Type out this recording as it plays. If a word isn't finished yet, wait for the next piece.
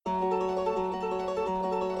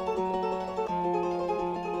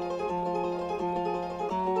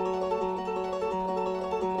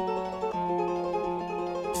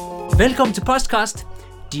Velkommen til Podcast,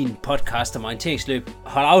 din podcast om orienteringsløb.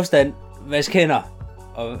 Hold afstand, vask hænder,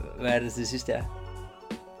 og hvad er det til sidst der?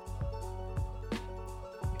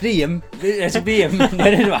 Bliv hjemme. Altså bliv hjemme.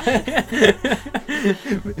 Ja, det var.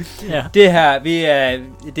 Ja. Det her,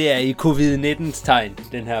 det er i covid-19's tegn,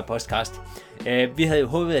 den her podcast. Vi havde jo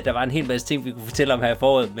håbet, at der var en hel masse ting, vi kunne fortælle om her i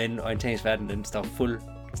foråret, men orienteringsverdenen, den står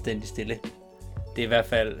fuldstændig stille. Det er i hvert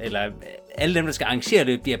fald, eller alle dem, der skal arrangere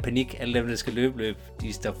løb, de har panik. Alle dem, der skal løb,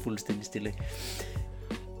 de står fuldstændig stille.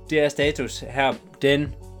 Det er status her,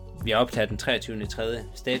 vi har optaget den 23. 3.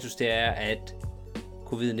 Status, det er, at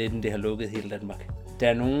covid-19, det har lukket hele Danmark. Der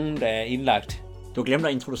er nogen, der er indlagt. Du glemte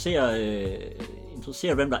at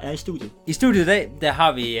introducere, hvem der er i studiet. I studiet i dag, der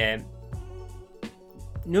har vi...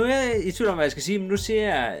 nu er jeg i tvivl om, hvad jeg skal sige, men nu ser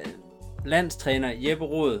jeg landstræner Jeppe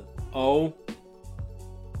Roed og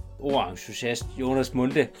entusiast Jonas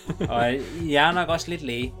Munde. Og jeg er nok også lidt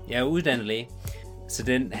læge. Jeg er uddannet læge. Så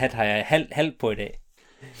den hat har jeg halvt på i dag.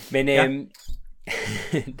 Men ja.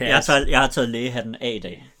 Jeg har taget lægehatten af i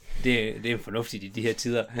dag. Det er fornuftigt i de her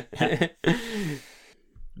tider. Ja.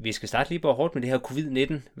 Vi skal starte lige på hårdt med det her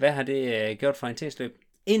covid-19. Hvad har det gjort for orienteringsløb?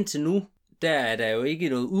 Indtil nu, der er der jo ikke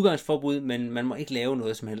noget udgangsforbud, men man må ikke lave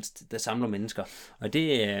noget som helst, der samler mennesker. Og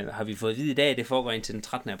det har vi fået at vide i dag, det foregår indtil den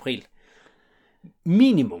 13. april.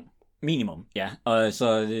 Minimum, ja. Og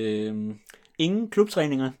så ingen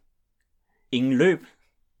klubtræninger, ingen løb,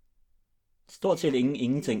 stort set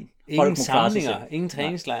ingenting. Ingen samlinger, ingen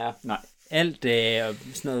træningslejre. Nej. Alt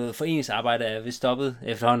sådan noget foreningsarbejde er vist stoppet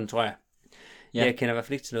efterhånden, tror jeg. Ja. Jeg kender i hvert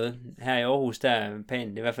fald ikke til noget. Her i Aarhus, der er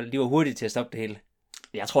planen, i hvert fald, de var hurtige til at stoppe det hele.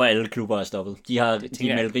 Jeg tror, at alle klubber er stoppet. De har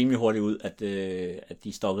meldt rimelig hurtigt ud, at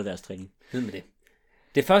de stoppede deres træning. Ved med det.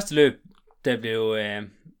 Det første løb, der blev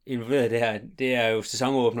involveret i det her, det er jo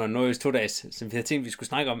sæsonåbneren Nordjysk 2 dages, som vi havde tænkt, vi skulle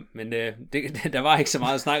snakke om, men der var ikke så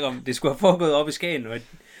meget at snakke om. Det skulle have foregået op i Skagen, og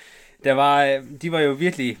de var jo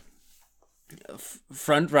virkelig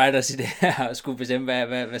frontriders i det her, og skulle bestemme,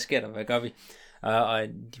 hvad sker der, hvad gør vi? Og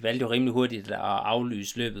de valgte jo rimelig hurtigt at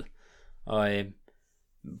aflyse løbet, og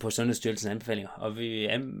på Sundhedsstyrelsens anbefalinger, og vi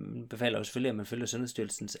anbefaler jo selvfølgelig, at man følger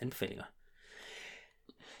Sundhedsstyrelsens anbefalinger.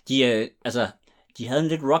 De havde en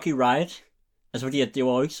lidt rocky ride, altså fordi at det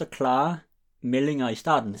var jo ikke så klare meldinger i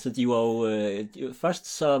starten, så de var jo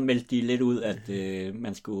først så meldte de lidt ud, at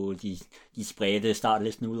man skulle de spredte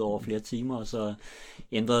startlisten ud over flere timer, og så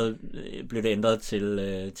blev det ændret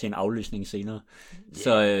til en aflysning senere. Ja,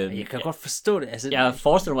 så jeg kan godt forstå det. Altså, jeg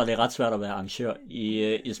forestiller mig, at det er ret svært at være arrangør,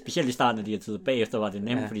 specielt i starten af de her tider. Bagefter var det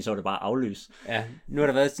nemt, fordi så var det bare aflys. Ja, nu har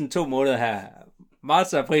der været sådan 2 måneder her.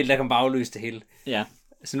 Marts og april, der kan bare aflyse det hele. Ja.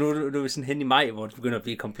 Så nu er vi sådan hen i maj, hvor det begynder at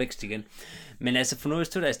blive komplekst igen. Men altså for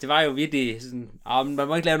Nordjysk 2 dages, det var jo virkelig sådan, man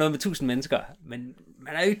må ikke lave noget med 1000 mennesker, men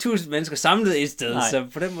man er jo ikke 1000 mennesker samlet et sted, nej. Så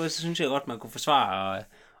på den måde, så synes jeg godt, man kunne forsvare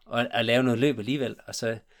at lave noget løb alligevel, og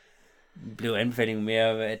så blev anbefalingen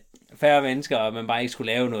mere, at færre mennesker, og man bare ikke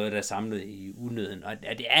skulle lave noget, der er samlet i unøden. Og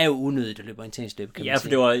det er jo unødigt at løbe orienteringsløb, kan man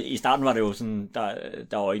sige. For i starten var det jo sådan,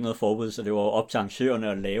 der var ikke noget forbud, så det var op til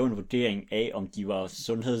arrangørerne at lave en vurdering af, om de var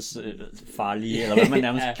sundhedsfarlige, eller hvad man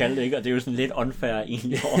nærmest ja. Kalde det, ikke? Og det er jo sådan lidt unfair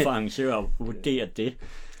egentlig over for arrangører at vurdere det.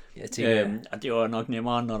 Jeg tænker, og det var nok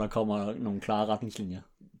nemmere, når der kommer nogle klare retningslinjer.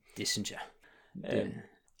 Det synes jeg.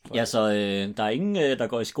 Ja, så der er ingen, der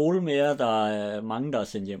går i skole mere, der er mange, der er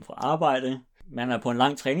sendt hjem fra arbejde. Man er på en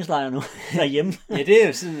lang træningslejr nu derhjemme. Ja, det er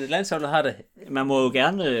jo sådan, landsholdet har det. Man må jo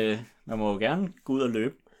gerne gå ud og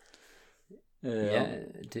løbe. Ja,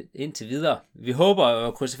 indtil videre. Vi håber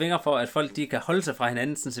og krydser fingre for, at folk de kan holde sig fra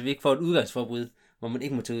hinanden, så vi ikke får et udgangsforbud, hvor man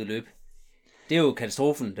ikke må tage ud og løbe. Det er jo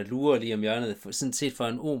katastrofen, der lurer lige om hjørnet, sådan set for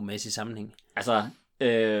en O-mæssig sammenhæng. Altså,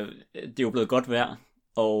 det er jo blevet godt vejr,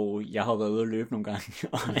 og jeg har været ude at løbe nogle gange,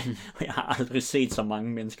 og jeg har aldrig set så mange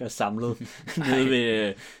mennesker samlet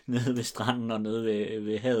nede ved stranden og nede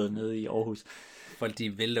ved havet nede i Aarhus. Folk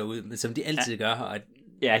de vælter ud, men som de altid gør. Og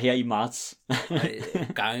ja, her i marts.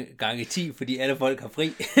 gange 10, fordi alle folk har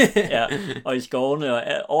fri. Ja, og i skovene og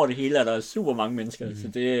over det hele er der super mange mennesker, så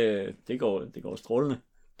det går strålende.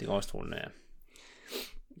 Det går strålende, ja.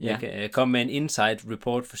 Jeg kan komme med en inside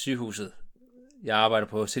report for sygehuset. Jeg arbejder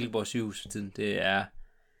på Silkeborg sygehus for tiden. Det er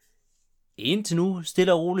indtil nu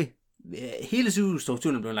stille og roligt. Hele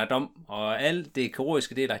sygehusstrukturen er blevet lagt om, og alt det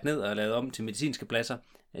kirurgiske det er lagt ned og lavet om til medicinske pladser.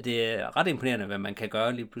 Det er ret imponerende, hvad man kan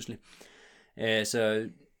gøre lige pludselig. Så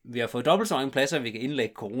vi har fået dobbelt så mange pladser, vi kan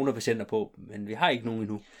indlægge coronapatienter på, men vi har ikke nogen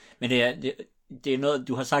endnu. Men det er noget,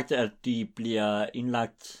 du har sagt, at de bliver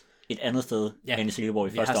indlagt et andet sted end i Silkeborg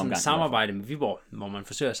i første omgang. Vi har sådan et samarbejde med Viborg, hvor man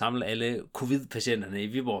forsøger at samle alle covid-patienterne i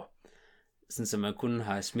Viborg, sådan så man kun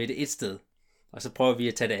har smitte et sted, og så prøver vi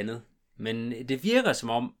at tage det andet. Men det virker som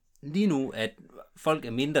om, lige nu, at folk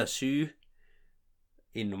er mindre syge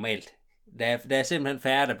end normalt. Der er simpelthen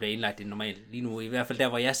færre, der bliver indlagt end normalt. Lige nu, i hvert fald der,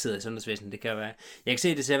 hvor jeg sidder i sundhedsvæsenet. Det kan være. Jeg kan se,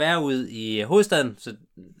 at det ser værre ud i hovedstaden, så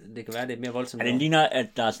det kan være lidt mere voldsomt. Ja, det ligner, at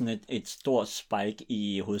der er sådan et stort spike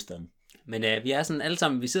i hovedstaden. Men vi er sådan alle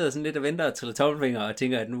sammen, vi sidder sådan lidt og venter og triller tommelfingre og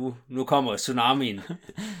tænker, at nu kommer tsunamien.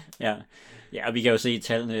 Ja, og vi kan jo se, at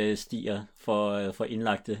tallene stiger for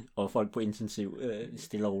indlagte og folk på intensiv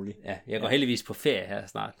stille og roligt. Ja, jeg går heldigvis på ferie her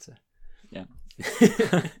snart. Så. Ja.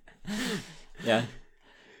 Ja.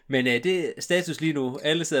 Men det er status lige nu.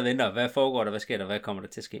 Alle sidder og venter. Hvad foregår der? Hvad sker der? Hvad kommer der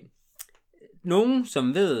til at ske? Nogen,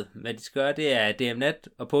 som ved, hvad de skal gøre, det er DM Nat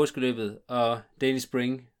og påskeløbet og Danish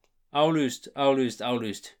Spring. Aflyst.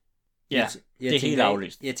 Ja, det er helt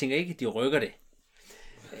aflyst. Jeg tænker ikke, at de rykker det.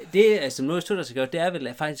 Det, som noget støtter sig gøre, det er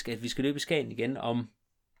vel faktisk, at vi skal løbe i Skagen igen om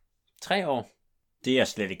 3 år. Det er jeg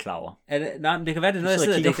slet ikke klar over. Nej, men det kan være, det er noget, jeg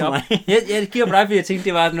sidder og dækker op. Jeg kigger på dig, fordi jeg tænkte,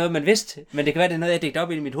 det var noget, man vidste. Men det kan være, det er noget, jeg dækket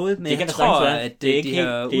op i mit hoved. Men det kan jeg tror, at de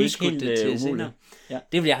har udskudt det til senere. Ja.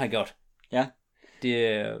 Det vil jeg have gjort. Ja.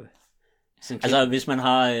 Altså, hvis man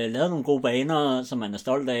har lavet nogle gode baner, som man er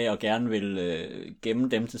stolt af, og gerne vil gemme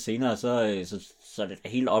dem til senere, så er det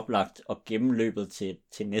helt oplagt at gemme løbet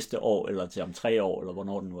til næste år, eller til om 3 år, eller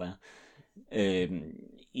hvornår det nu er.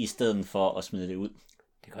 I stedet for at smide det ud.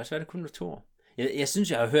 Det kan også være, det kun er 2 år. Jeg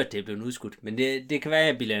synes, jeg har hørt, det er blevet udskudt, men det kan være,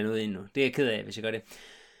 jeg bilder noget ind nu. Det er jeg ked af, hvis jeg gør det.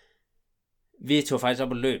 Vi tog faktisk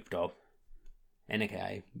op og løb derop. Annika og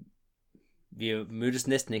jeg. Vi mødtes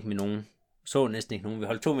næsten ikke med nogen. Så næsten ikke nogen. Vi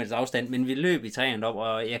holdt 2 meters afstand, men vi løb i træerne op,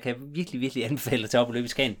 og jeg kan virkelig, virkelig anbefale til op og løbe i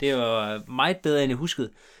Skagen. Det var meget bedre, end jeg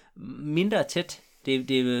huskede. Mindre tæt.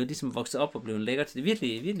 Det er ligesom vokset op og blevet lækkert. Det er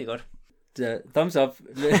virkelig, virkelig godt. Så, thumbs up.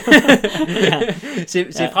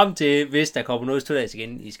 Se frem til, hvis der kommer noget støddags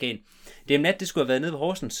igen i Skagen. DM Nat, det skulle have været nede på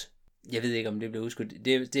Horsens. Jeg ved ikke, om det blev udskudt.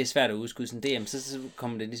 Det er svært at udskyde sådan DM, så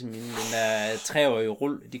kommer det ligesom ind i den der 3-årige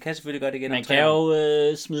rull. De kan selvfølgelig godt igen. Man kan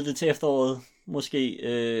jo smide det til efteråret, måske,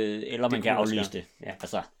 eller man kan aflyse det. Ja.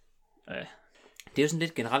 Altså, det er jo sådan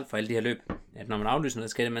lidt generelt for alle de her løb, at når man aflyser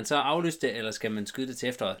noget, skal man så aflyse det, eller skal man skyde det til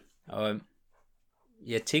efteråret? Og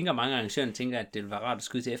jeg tænker, mange arrangører tænker, at det vil være rart at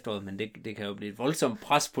skyde til efteråret, men det kan jo blive et voldsomt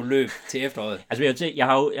pres på løb til efteråret. Altså, jeg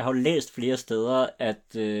har jo læst flere steder, at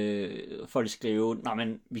folk skriver, nej,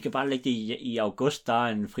 men vi kan bare lægge det i august, der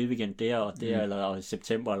er en friweekend der og der, eller i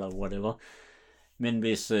september, eller whatever. Men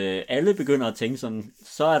hvis alle begynder at tænke sådan,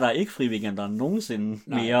 så er der ikke friweekender nogensinde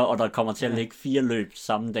mere, og der kommer til at ligge 4 løb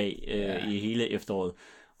samme dag i hele efteråret.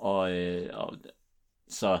 Og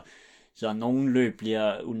så nogle løb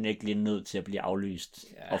bliver unægteligt nødt til at blive aflyst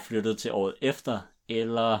og flyttet til året efter,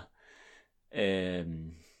 eller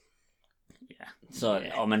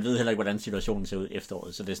og man ved heller ikke, hvordan situationen ser ud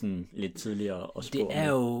efteråret, så det er sådan lidt tidligere at spå. Det er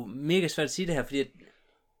jo mega svært at sige det her, fordi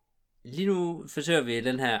lige nu forsøger vi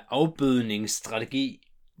den her afbødningsstrategi,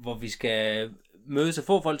 hvor vi skal møde så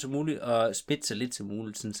få folk som muligt og smitte så lidt som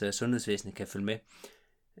muligt, så sundhedsvæsenet kan følge med.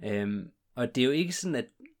 Og det er jo ikke sådan, at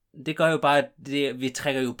det gør jo bare, at vi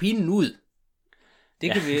trækker jo pinen ud.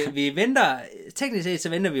 Det kan vi venter, teknisk set så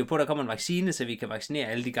venter vi jo på, at der kommer en vaccine, så vi kan vaccinere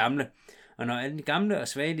alle de gamle. Og når alle de gamle og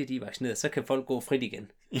svagelige, de er vaccineret, så kan folk gå frit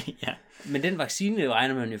igen. Ja. Men den vaccine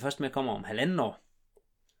regner man jo først med at komme om 1,5 år.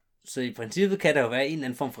 Så i princippet kan der jo være en eller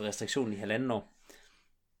anden form for restriktion i 1,5 år.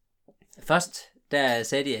 Først, der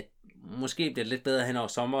sagde de, at måske bliver det lidt bedre hen over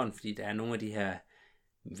sommeren, fordi der er nogle af de her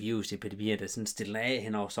virusepidemier, der sådan stiller af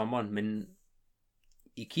hen over sommeren, men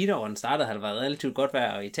i Kina, hvor den startede, har det været relativt godt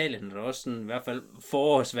vejr, og i Italien er der også sådan, i hvert fald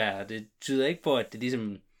forårsvejr, og det tyder ikke på, at det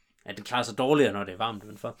ligesom, at det klarer sig dårligere, når det er varmt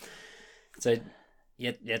udenfor. Så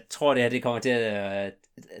jeg tror, det her, det kommer til at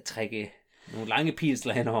trække nogle lange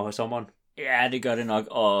pinsler hen over sommeren. Ja, det gør det nok,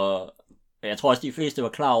 og jeg tror også, de fleste var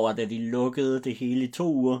klar over, at da de lukkede det hele i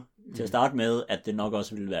 2 uger til at starte med, at det nok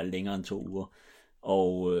også ville være længere end 2 uger.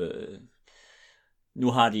 Og nu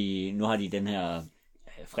har de den her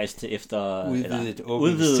frist til efter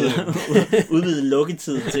udvidet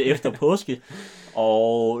lukketid til efter påske,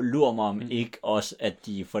 og lurer mig om ikke også, at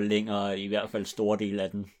de forlænger i hvert fald store dele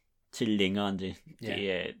af den til længere end det.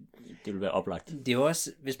 Det vil være oplagt. Det er jo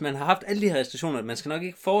også, hvis man har haft alle de her restriktioner, man skal nok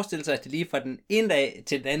ikke forestille sig, at det lige fra den ene dag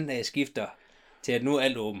til den anden dag skifter til, at nu er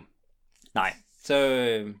alt åben. Nej, så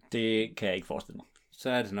det kan jeg ikke forestille mig. Så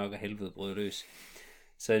er det nok at helvede bryde løs.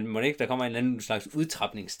 Så må det ikke, der kommer en eller anden slags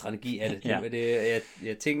udtrapningsstrategi af det. Ja.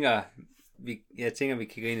 Jeg tænker, vi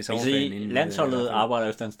kigger ind i sommerferien. Landsholdet arbejder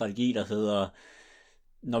efter en strategi, der hedder,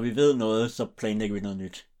 når vi ved noget, så planlægger vi noget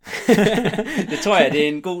nyt. Det tror jeg, det er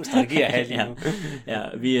en god strategi at have lige nu.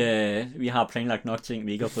 Vi har planlagt nok ting,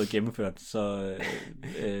 vi ikke har fået gennemført, så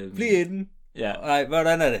bliv inden. Ja. Nej,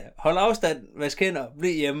 hvordan er det? Hold afstand, vask hænder,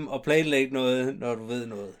 bliv hjemme og planlæg noget, når du ved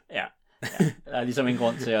noget. Ja. Der er ligesom en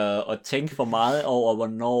grund til at tænke for meget over,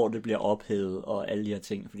 hvornår det bliver ophævet og alle de her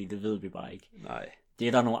ting, fordi det ved vi bare ikke. Nej. Det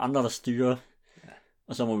er der nogle andre, der styrer,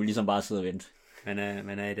 og så må vi ligesom bare sidde og vente.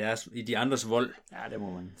 Man er i de andres vold. Ja, det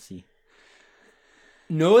må man sige.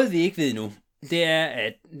 Noget vi ikke ved nu, det er,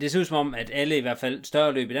 at det ser ud som om, at alle i hvert fald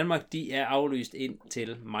større løb i Danmark, de er aflyst ind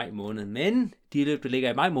til maj måned. Men de løb, der ligger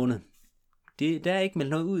i maj måned, der er ikke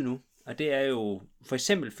meldt noget ud nu. Og det er jo for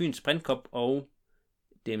eksempel Fyns Sprint Cup og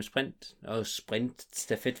DM Sprint og Sprint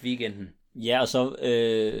Stafet weekenden. Ja, og så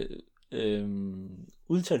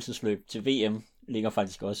udtagelsesløb til VM ligger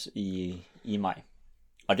faktisk også i maj.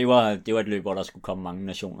 Og det var et løb, hvor der skulle komme mange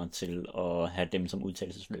nationer til at have dem som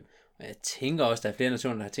udtagelsesløb. Og jeg tænker også, at der er flere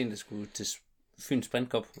nationer, der har tænkt at skulle til Fyns Sprint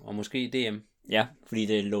Cup og måske DM. Ja, fordi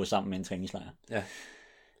det lå sammen med en træningslejr. Ja.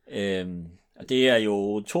 Og det er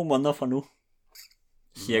jo 2 måneder fra nu,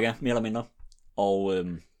 cirka, mere eller mindre. Og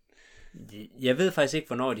jeg ved faktisk ikke,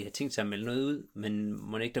 hvornår de har tænkt sig at melde noget ud, men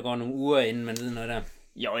må ikke der går nogle uger, inden man ved noget der?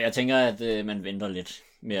 Jo, jeg tænker, at man venter lidt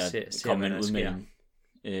med at komme en udmelding.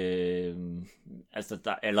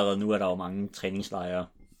 Altså, allerede nu er der jo mange træningslejre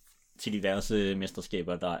til diverse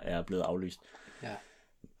mesterskaber, der er blevet aflyst. Ja.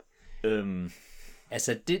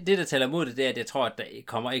 Altså, det der taler imod det, er, at jeg tror, at der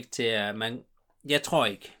kommer ikke til at jeg tror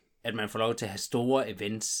ikke, at man får lov til at have store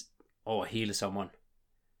events over hele sommeren.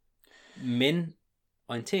 Men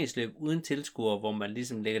orienteringsløb uden tilskuere, hvor man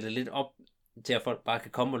ligesom lægger det lidt op til, at folk bare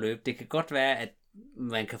kan komme og løbe. Det kan godt være, at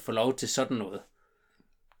man kan få lov til sådan noget.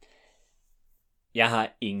 Jeg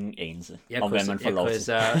har ingen anelse om, hvad man får lov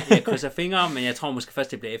til. Jeg krydser fingre, men jeg tror måske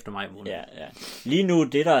først, det bliver efter maj måned. Ja. Lige nu,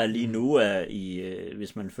 det der er lige nu, er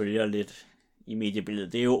hvis man følger lidt i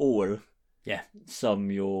mediebilledet, det er jo OL. Ja.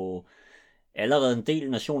 Som jo allerede en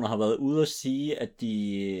del nationer har været ude at sige, at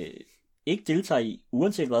de ikke deltager i,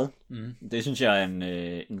 uanset hvad. Det synes jeg er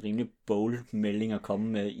en rimelig bold melding at komme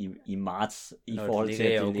med i marts, i forhold til,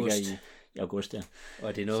 at det ligger i august. Ja.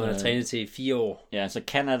 Og det er noget, man har trænet til i 4 år. Ja, så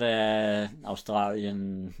Canada,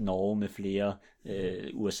 Australien, Norge med flere,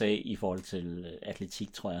 USA i forhold til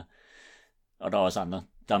atletik, tror jeg. Og der er også andre,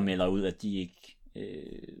 der melder ud, at de ikke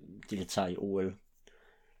deltager i OL.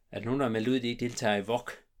 Er der nogen, der har meldt ud, at de ikke deltager i VOG?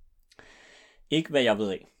 Ikke hvad jeg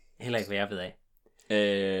ved af. Heller ikke hvad jeg ved af.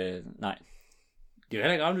 Nej. Det er jo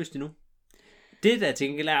heller ikke aflyst endnu. Det, der til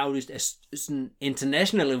gengæld er aflyst, er sådan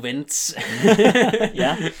international events.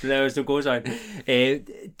 Ja. Det er jo så gode søjne.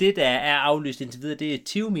 Det, der er aflyst indtil videre, det er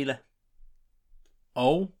 20 mila.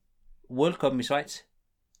 Og World Cup i Schweiz.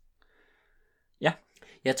 Ja.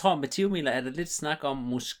 Jeg tror, med 20 mila er der lidt snak om,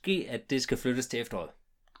 måske, at det skal flyttes til efteråret.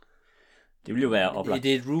 Det vil jo være oplagt.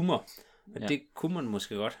 Det er et rumor. Og det kunne man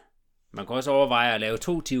måske godt. Man kan også overveje at lave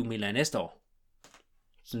 2 20 mila næste år.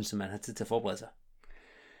 Sådan, så man har tid til at forberede sig.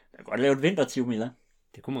 Man kan godt lave et vinter 20 mila.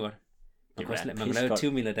 Det kunne man godt. Man kunne lave et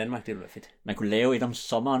 20 mila i Danmark, det ville være fedt. Man kunne lave et om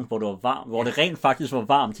sommeren, hvor det var varmt, hvor det rent faktisk var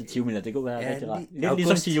varmt til 20 mila. Det kunne være rigtig rart. Lidt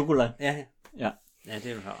ligesom til Jugula. Ja, det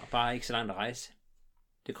vil bare ikke så langt at rejse.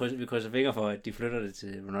 Vi krydser fingre for, at de flytter det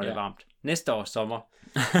til, hvornår det er varmt. Næste års sommer.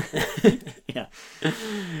 Ja.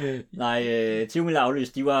 Nej, 20 mila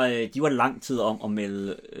aflyst, de var lang tid om at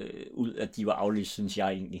melde ud, at de var aflyst, synes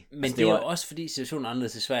jeg egentlig. Men altså, det er jo også fordi situationen er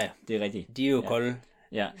anderledes i Sverige. Det er rigtigt. De er jo kolde.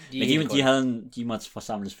 Ja, men de måtte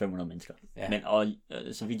forsamles 500 mennesker. Ja. Men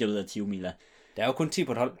så vidt jeg ved, at 20 mila. Der er jo kun 10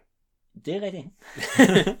 på et hold. Det er rigtigt.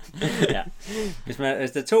 Ja. Hvis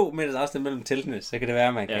der er 2 meters afstand mellem teltene, så kan det være,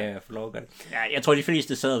 at man kan få lov at gøre det. Ja, jeg tror, de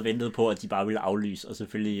fleste sad og ventede på, at de bare ville aflyse, og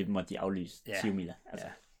selvfølgelig måtte de aflyse 20 mila. Altså.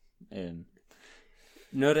 Ja.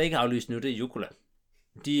 Noget, der ikke er aflyst nu, det er Jukula.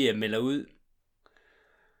 De melder ud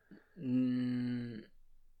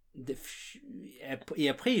i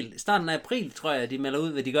april, starten af april, tror jeg, de melder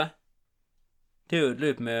ud, hvad de gør. Det er jo et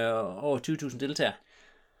løb med over 20.000 deltagere.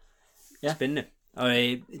 Ja. Spændende. Og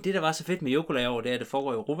det, der var så fedt med Jukula i år, det er, at det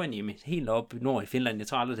foregår i Rovaniemi, helt oppe nord i Finland. Jeg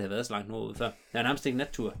tror aldrig, det har været så langt nordud før. Der er nærmest ikke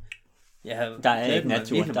nattur. Der er ikke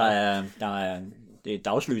nattur. Det er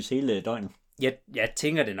dagslys hele døgnet. Jeg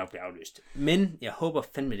tænker, det nok bliver aflyst. Men jeg håber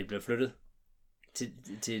fandme, det bliver flyttet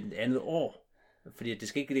til et andet år. Fordi det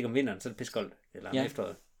skal ikke ligge om vinteren, så er det piskoldt. Eller om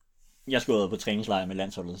efteråret. Jeg skal ud på træningslejr med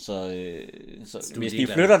landsholdet, så hvis de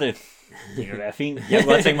flytter det kan være fint. Jeg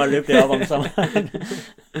kunne godt tænke mig at løbe det op om sommeren.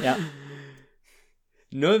 Ja.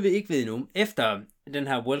 Noget vi ikke ved nu, efter den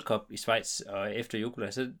her World Cup i Schweiz og efter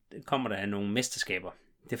Jukula, så kommer der nogle mesterskaber.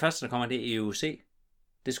 Det første, der kommer, det er EUC.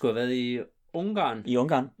 Det skulle have været i Ungarn. I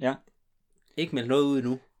Ungarn, ja. Ikke meldt noget ud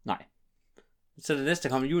nu. Nej. Så det næste,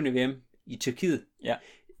 der kommer juni-VM i Tyrkiet. Ja.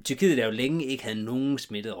 Tyrkiet, der jo længe ikke havde nogen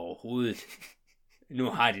smittet overhovedet. Nu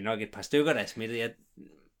har de nok et par stykker, der er smittet.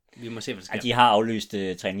 vi må se, hvad der sker. Ja, de har aflyst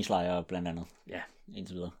træningslejre blandt andet. Ja.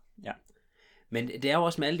 Indtil videre. Ja. Men det er jo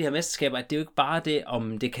også med alle de her mesterskaber, at det er jo ikke bare det,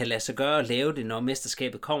 om det kan lade sig gøre at lave det, når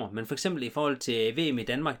mesterskabet kommer. Men for eksempel i forhold til VM i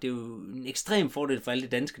Danmark, det er jo en ekstrem fordel for alle de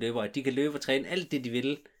danske løbere, at de kan løbe og træne alt det, de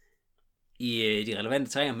vil i de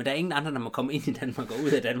relevante træninger. Men der er ingen andre, der må komme ind i Danmark og ud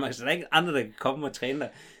af Danmark, så der er ikke andre, der kan komme og træne der.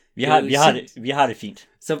 Vi har det fint.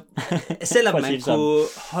 Så selvom man kunne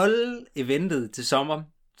holde eventet til sommer,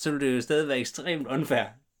 så ville det jo stadig være ekstremt unfair,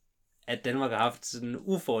 at Danmark har haft sådan en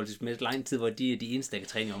uforholdsmæssigt lang tid, hvor de er de eneste, der kan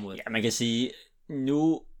træne i området. Ja, man kan sige,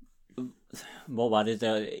 nu, hvor var det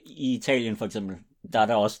der, i Italien for eksempel, der er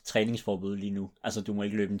der også træningsforbud lige nu. Altså, du må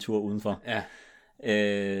ikke løbe en tur udenfor. Ja.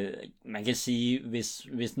 Man kan sige,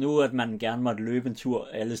 hvis nu, at man gerne måtte løbe en tur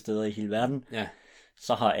alle steder i hele verden, ja,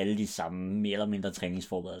 så har alle de samme mere eller mindre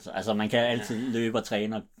træningsforberedelser. Altså, man kan altid løbe og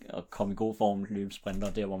træne og komme i god form, løbe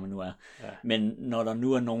sprinter der, hvor man nu er. Ja. Men når der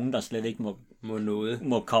nu er nogen, der slet ikke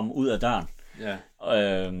må komme ud af døren, ja,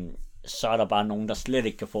 så er der bare nogen, der slet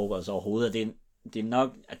ikke kan forberede sig overhovedet. Det er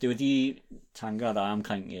nok, at det er jo de tanker, der er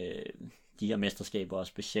omkring de her mesterskaber, og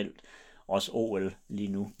specielt også OL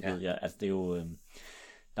lige nu, ja, ved jeg. Altså, det er jo, der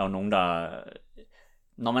er jo nogen, der...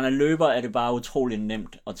 Når man er løber, er det bare utrolig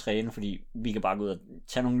nemt at træne, fordi vi kan bare gå ud og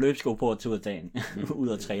tage nogle løbsko på og tage ud af dagen, ud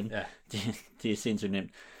og træne. Ja. Det er sindssygt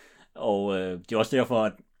nemt. Og det er også derfor,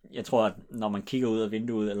 at jeg tror, at når man kigger ud af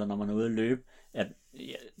vinduet, eller når man er ude at løbe, at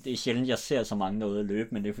det er sjældent, jeg ser så mange, der er ude at løbe,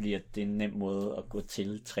 men det er fordi, at det er en nem måde at gå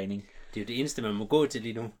til træning. Det er jo det eneste, man må gå til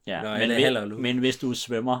lige nu. Ja, men hvis du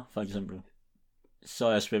svømmer, for eksempel, så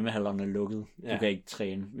er svømmehallerne lukket. Ja. Du kan ikke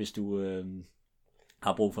træne, hvis du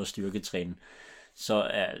har brug for at styrketræne. Så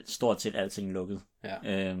er stort set alting lukket. Ja.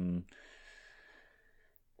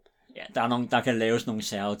 Ja, der kan laves nogle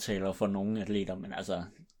særaftaler for nogle atleter, men altså,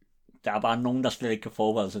 der er bare nogen, der slet ikke kan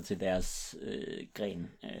forberede sig til deres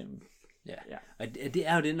gren. Ja. Og det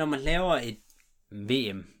er jo det, når man laver et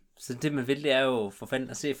VM, så det man vil, det er jo for fanden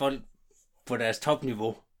at se folk på deres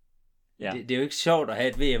topniveau. Ja. Det er jo ikke sjovt at have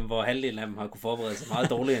et VM, hvor halvdelen af dem har kunne forberede sig meget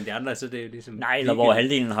dårligere end de andre, så det er jo ligesom... Nej, eller hvor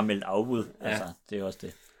halvdelen har meldt afbud. Ja. Altså, det er også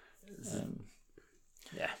det.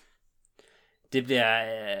 Ja. Det bliver...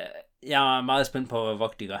 jeg er meget spændt på, hvad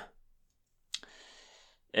Vogt de gør.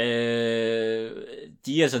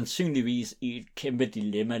 De er sandsynligvis i et kæmpe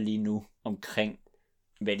dilemma lige nu omkring,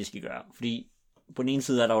 hvad de skal gøre. Fordi på den ene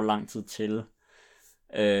side er der jo lang tid til.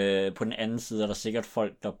 På den anden side er der sikkert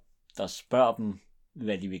folk, der spørger dem,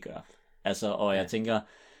 hvad de vil gøre. Altså, og jeg tænker,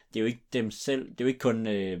 det er jo ikke dem selv, det er jo ikke kun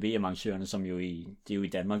VM-arrangørerne, som det er jo i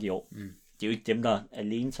Danmark i år. Mm. Det er jo ikke dem, der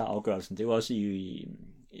alene tager afgørelsen. Det er jo også i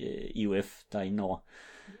IOF, der er inde over.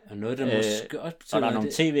 Og noget, der måske også betyder... Og der er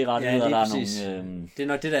nogle tv-rettigheder, der er nogle... Det er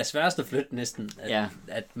nok det, der er sværest at flytte næsten.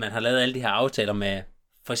 At man har lavet alle de her aftaler med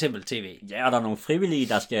for eksempel tv. Ja, og der er nogle frivillige,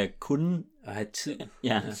 der skal kunne... Og have tid.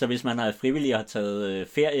 Ja, så hvis man er frivillig og har taget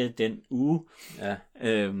ferie den uge,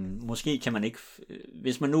 måske kan man ikke...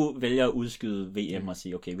 Hvis man nu vælger at udskyde VM og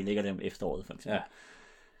sige, okay, vi lægger det om efteråret for eksempel. Ja.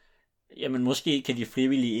 Jamen, måske kan de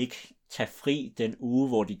frivillige ikke tage fri den uge,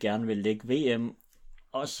 hvor de gerne vil lægge VM,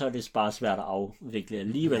 og så er det bare svært at afvikle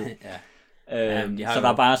alligevel. Så der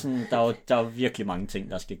er bare sådan, der er virkelig mange ting,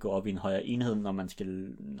 der skal gå op i en højere enhed, når man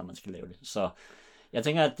skal lave det. Så jeg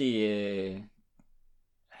tænker, at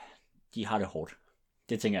de har det hårdt.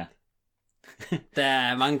 Det tænker jeg. Der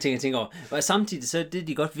er mange ting, jeg tænker over. Og samtidig, så det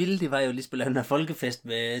de godt ville, det var jo lige at lave en folkefest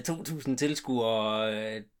med 2.000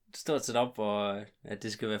 tilskuere, stort set op, og at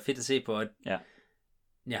det skal være fedt at se på. Ja.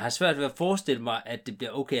 Jeg har svært ved at forestille mig, at det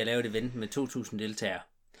bliver okay at lave et event med 2.000 deltagere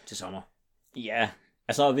til sommer. Ja,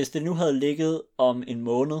 altså hvis det nu havde ligget om en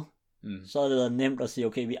måned, så havde det været nemt at sige,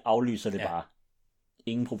 okay, vi aflyser det bare.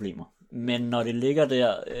 Ingen problemer. Men når det ligger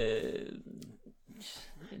der...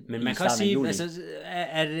 Men man kan også sige, altså,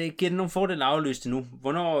 giver det nogle fordele at aflyse det nu?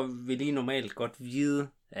 Hvornår vil I normalt godt vide,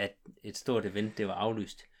 at et stort event, det var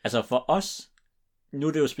aflyst? Altså for os, nu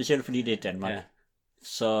er det jo specielt, fordi det er Danmark. Ja.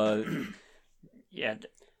 Så ja,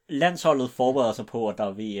 landsholdet forbereder sig på, at der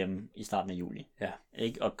er VM i starten af juli. Ja.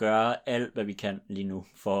 Ikke? Og gøre alt, hvad vi kan lige nu,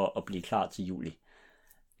 for at blive klar til juli.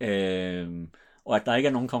 Og at der ikke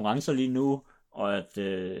er nogen konkurrencer lige nu, og at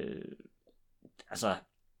altså,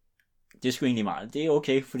 det er sgu egentlig meget. Det er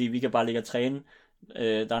okay, fordi vi kan bare ligge og træne.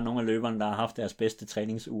 Der er nogle af løberne, der har haft deres bedste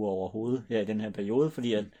træningsuger overhovedet her i den her periode,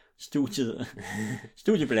 fordi at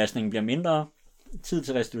studiebelastningen bliver mindre, tid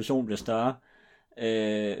til restitution bliver større.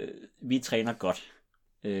 Vi træner godt.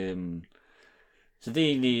 Så det er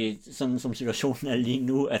egentlig, sådan som situationen er lige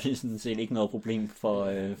nu, er det sådan set ikke noget problem for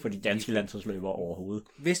de danske landsholdsløbere overhovedet.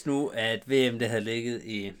 Hvis nu, at VM det havde ligget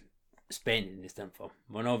i Spanien i stedet for,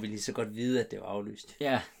 hvornår ville I så godt vide, at det var aflyst?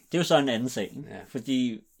 Ja, Det er jo så en anden sag, Ja.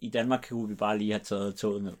 fordi i Danmark kunne vi bare lige have taget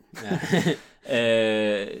toget ned.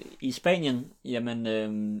 Ja. I Spanien,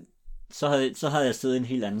 jamen, så havde jeg siddet i en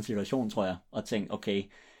helt anden situation, tror jeg, og tænkt, okay,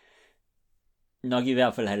 nok i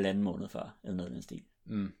hvert fald 1,5 måned før, eller noget af den stil.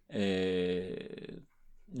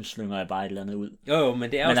 Nu slynger jeg bare et eller andet ud. Jo,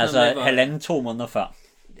 men det er jo Men sådan altså 1,5-2 måneder før.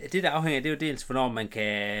 Det der afhænger, det er jo dels, hvornår man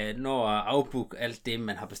kan nå at afbooke alt det,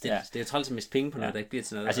 man har bestilt. Ja. Det er jo træls at miste penge på noget, der ikke bliver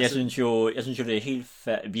til noget. Altså, jeg synes jo, det er helt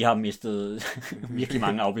vi har mistet virkelig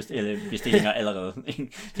mange bestillinger allerede.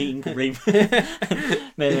 Det er ingen problem.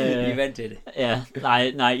 Men, vi er vant til det. Ja,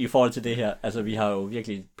 nej, i forhold til det her. Altså, vi har jo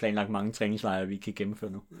virkelig planlagt mange træningslejre, vi kan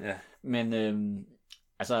gennemføre nu. Ja. Men,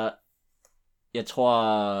 altså, jeg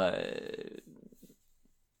tror...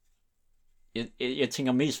 Jeg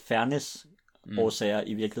tænker mest fairness årsager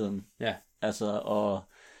i virkeligheden. Ja. Altså,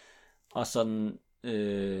 og sådan,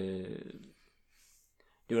 det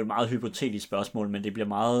er jo et meget hypotetisk spørgsmål, men det bliver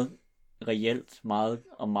meget reelt,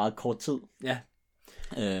 meget kort tid. Ja.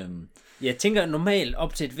 Jeg tænker normalt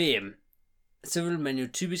op til et VM, så vil man jo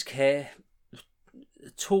typisk have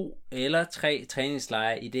 2 eller 3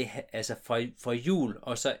 træningslejre i det, altså fra jul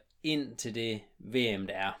og så ind til det VM,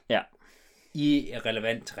 der er. Ja. I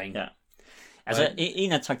relevant terræn. Ja. Altså,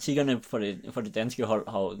 en af taktikkerne for det danske hold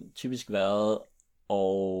har jo typisk været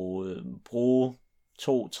at bruge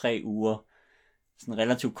 2-3 uger, sådan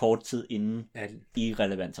relativt kort tid inden i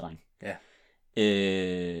relevant terræn. Ja.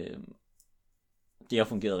 Det har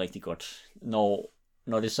fungeret rigtig godt.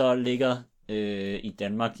 Når det så ligger i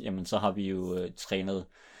Danmark, jamen så har vi jo trænet,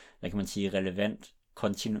 hvad kan man sige, relevant,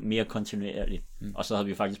 mere kontinuerligt. Og så har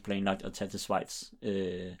vi faktisk planlagt at tage til Schweiz,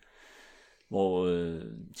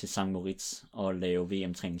 til St. Moritz og lave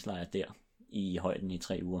VM-træningslejre der i højden i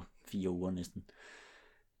 3 uger, 4 uger næsten.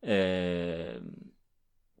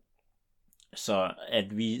 Så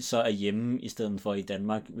at vi så er hjemme i stedet for i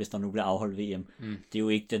Danmark, hvis der nu bliver afholdt VM, det er jo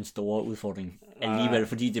ikke den store udfordring alligevel,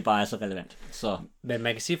 fordi det bare er så relevant. Så. Men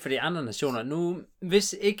man kan sige for de andre nationer, nu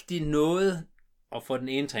hvis ikke de nåede at få den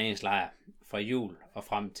ene træningslejr fra jul og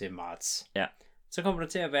frem til marts, så kommer der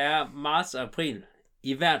til at være marts og april,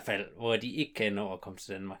 i hvert fald, hvor de ikke kan nå at komme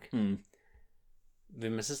til Danmark.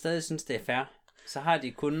 Vil man så stadig synes, det er fair? Så har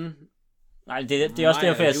de kun... Nej, det er også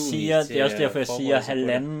derfor, jeg siger, det er også derfor, jeg siger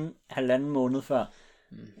halvanden måned før,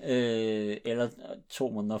 eller 2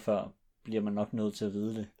 måneder før, bliver man nok nødt til at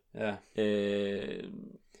vide det. Ja.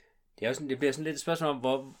 Det bliver sådan lidt et spørgsmål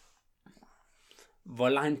om, hvor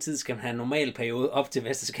lang tid skal man have en normal periode op til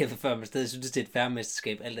mesterskabet, før man stadig synes, det er et fair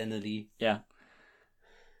mesterskab, alt andet lige. Ja.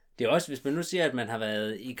 Det er også, hvis man nu siger, at man har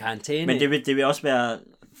været i karantæne... Men det vil også være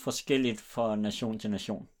forskelligt fra nation til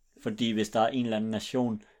nation. Fordi hvis der er en eller anden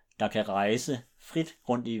nation, der kan rejse frit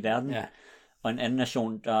rundt i verden, og en anden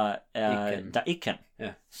nation, der ikke kan,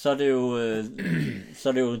 så er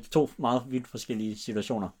det jo 2 meget vidt forskellige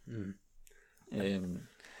situationer.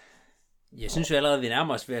 Jeg synes jo allerede, vi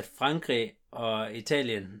nærmer os ved, at Frankrig og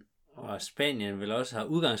Italien og Spanien vil også have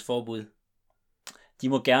udgangsforbud. De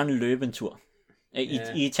må gerne løbe en tur.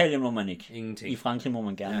 I Italien må man ikke. Ingenting. I Frankrig må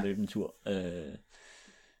man gerne løbe en tur.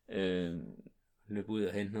 Løbe ud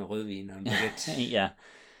og hente noget rødvin og en baguette. Ja.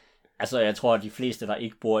 Altså, jeg tror, at de fleste, der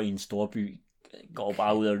ikke bor i en stor by, går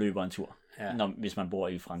bare ud og løber en tur. Hvis man bor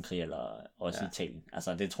i Frankrig eller også i Italien.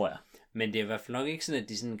 Altså, det tror jeg. Men det er i hvert fald nok ikke sådan, at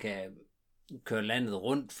de sådan kan køre landet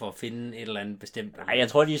rundt for at finde et eller andet bestemt. Nej, jeg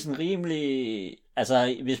tror, de er sådan rimelig...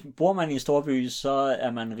 Altså, hvis bor man i en stor by, så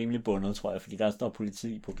er man rimelig bundet, tror jeg. Fordi der står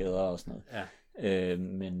politi på gader og sådan noget. Ja.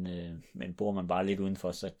 Men bor man bare lidt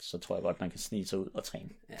udenfor, så tror jeg godt, man kan snige sig ud og træne.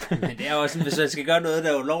 Ja, men det er også sådan, hvis man skal gøre noget,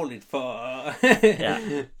 der er ulovligt for at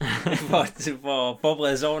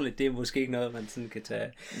forberede sig ordentligt, det er måske ikke noget, man sådan kan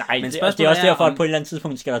tage. Nej, men det er også derfor, at på et eller andet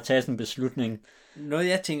tidspunkt skal der tages en beslutning. Noget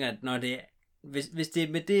jeg tænker, at når det er, hvis det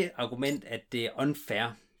er med det argument, at det er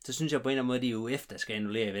unfair, så synes jeg på en eller anden måde, at det er UF, der skal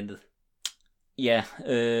annullere eventet. Ja,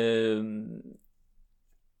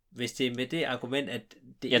 hvis det er med det argument, at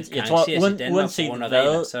det jeg ikke tror, arrangeres i Danmark på grund af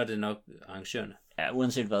regler, så er det nok arrangørerne. Ja,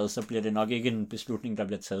 uanset hvad, så bliver det nok ikke en beslutning, der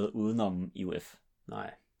bliver taget udenom IOF.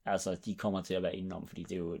 Nej. Altså, de kommer til at være indenom, fordi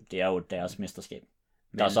det er jo deres mesterskab.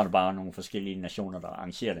 Der er sådan bare nogle forskellige nationer, der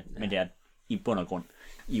arrangerer det, men det er i bund og grund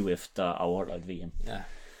IOF, der afholder et VM. Ja.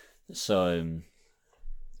 Så...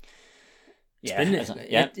 Spændende. Altså,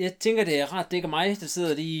 jeg tænker, det er ret, det ikke er mig, der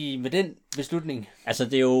sidder lige med den beslutning. Altså,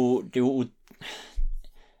 det er jo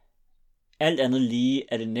alt andet lige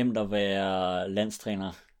er det nemt at være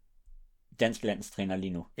landstræner, dansk landstræner lige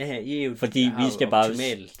nu. Ja, EU. Fordi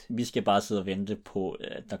vi skal bare sidde og vente på,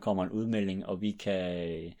 at der kommer en udmelding, og vi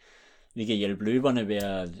kan hjælpe løberne ved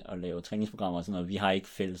at lave træningsprogrammer og sådan noget. Vi har ikke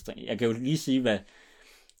fælles træning. Jeg kan jo lige sige, hvad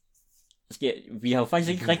Vi har jo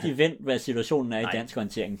faktisk ikke rigtig vendt, hvad situationen er i dansk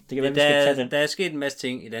orientering. Det kan være, Men vi skal tage den. der er sket en masse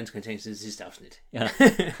ting i dansk orientering siden sidste afsnit. Ja.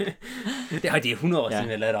 Det er 100 år siden,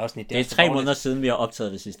 vi har lavet et afsnit. Det er 3 måneder siden, vi har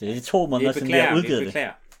optaget det sidste. Det er 2 måneder siden, vi har udgivet det.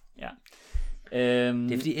 Ja.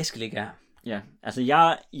 Det er fordi Eskild ikke er. Ja, altså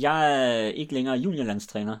jeg er ikke længere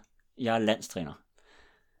juniorlandstræner. Jeg er landstræner.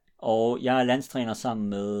 Og jeg er landstræner sammen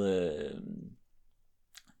med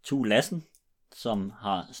Tue Lassen, som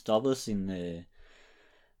har stoppet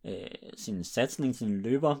sin satsning, sin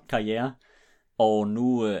løberkarriere, og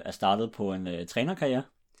nu er startet på en trænerkarriere.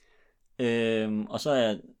 Og så er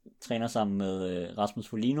jeg træner sammen med Rasmus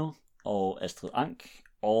Folino og Astrid Ank,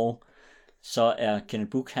 og så er Kenneth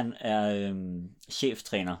Buch, han er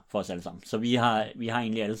cheftræner for os alle sammen. Så vi har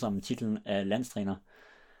egentlig alle sammen titlen af landstræner,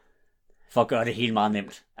 for at gøre det helt meget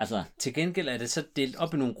nemt. Altså, til gengæld er det så delt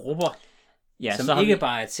op i nogle grupper, som så ikke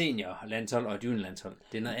bare er et seniorlandshold og et juniorlandshold.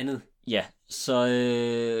 Det er noget andet. Ja, så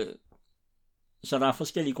der er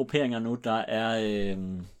forskellige grupperinger nu. Der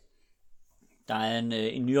er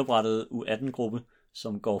en nyoprettet U18-gruppe,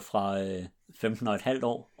 som går fra 15,5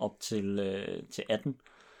 år op til 18.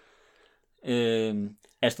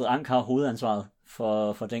 Astrid Ank har hovedansvaret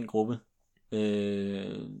for den gruppe.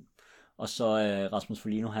 Og så er Rasmus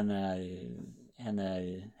Folino, han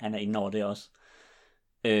er inde over det også.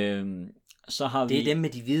 Så har det er dem med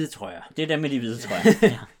de hvide trøjer. Det er dem med de hvide trøjer,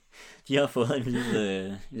 ja. De har fået en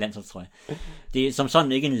lille landsholdstrøje. Det er som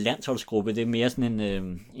sådan ikke en landsholdsgruppe, det er mere sådan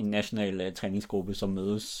en national træningsgruppe, som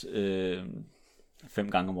mødes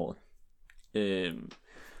 5 gange om året.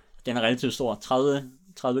 Den er relativt stor,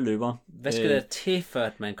 30 løbere. Hvad skal der til, før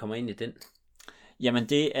at man kommer ind i den? Jamen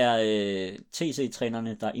det er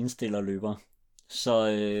TC-trænerne, der indstiller løbere. Så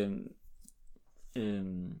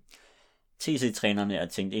TC-trænerne er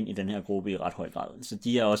tænkt ind i den her gruppe i ret høj grad. Så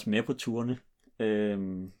de er også med på turene.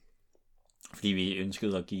 Fordi vi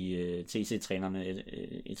ønskede at give TC-trænerne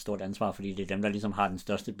et stort ansvar, fordi det er dem, der ligesom har den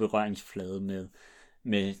største berøringsflade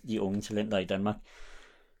med de unge talenter i Danmark.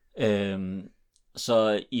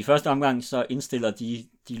 Så i første omgang så indstiller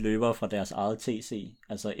de løbere fra deres eget TC,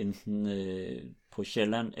 altså enten på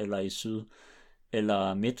Sjælland eller i Syd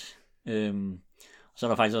eller Midt. Så er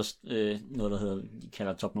der faktisk også noget, der hedder, de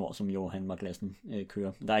kalder Top Nord, som Johan Marklassen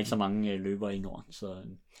kører. Der er ikke så mange løbere i Nord, så...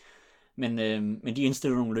 Men de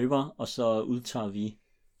indstiller nogle løbere, og så udtager vi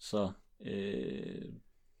så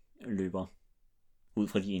løbere ud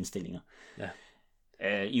fra de indstillinger. Ja.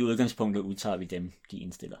 I udgangspunktet udtager vi dem, de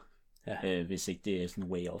indstiller. Ja. Hvis ikke det er sådan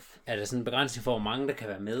way off. Er der sådan en begrænsning for, hvor mange der kan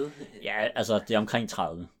være med? Ja, altså det er omkring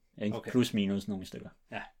 30. Ikke? Okay. Plus minus nogle stykker.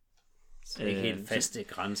 Ja. Så det er ikke helt faste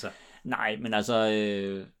grænser. Nej, men altså...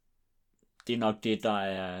 det er nok det, der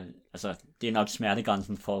er... Altså, det er nok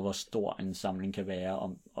smertegrænsen for, hvor stor en samling kan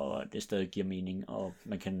være, og det stadig giver mening, og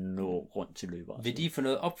man kan nå rundt til løbere. Vil de få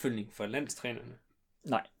noget opfølgning for landstrænerne?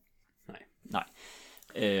 Nej.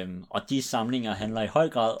 Og de samlinger handler i høj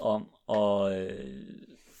grad om at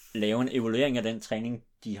lave en evaluering af den træning,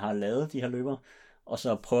 de har lavet, de her løbere, og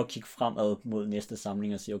så prøve at kigge fremad mod næste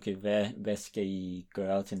samling og sige, okay, hvad skal I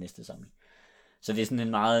gøre til næste samling? Så det er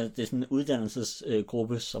sådan en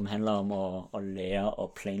uddannelsesgruppe, som handler om at lære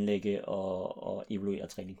og planlægge og evaluere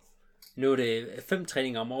træning. Nu er det 5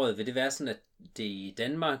 træninger om året. Vil det være sådan, at det er i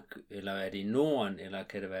Danmark, eller er det i Norden, eller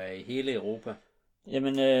kan det være i hele Europa?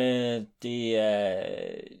 Jamen, det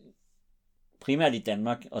er primært i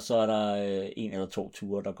Danmark, og så er der 1 eller 2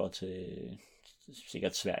 ture, der går til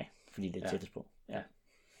sikkert Sverige, fordi det er tættest på. Ja.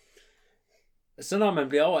 Så når man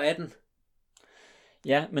bliver over 18...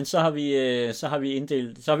 Ja, men så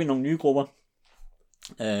har vi nogle nye grupper.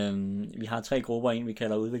 Vi har 3 grupper, en vi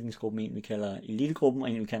kalder udviklingsgruppen, en vi kalder elitegruppen,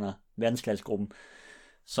 og en vi kalder verdensklassegruppen,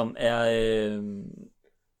 som er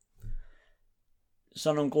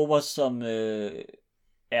sådan nogle grupper, som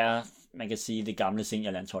er, man kan sige, det gamle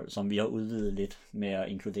seniorlandshold, som vi har udvidet lidt med at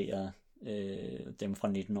inkludere dem fra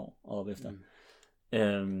 19 år og op efter.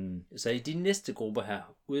 Så i de næste grupper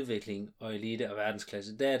her, udvikling og elite og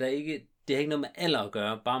verdensklasse, der er der ikke, det har ikke noget med alder at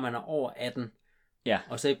gøre, bare man er over 18, ja.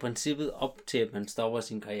 Og så i princippet op til, at man stopper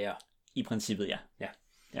sin karriere. I princippet, ja.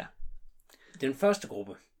 Ja. Den første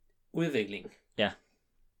gruppe, udvikling. Ja.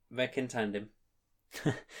 Hvad kendetegner dem?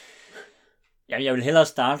 Jamen, jeg vil hellere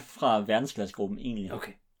starte fra verdensklassegruppen egentlig.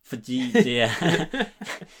 Okay. Fordi det er...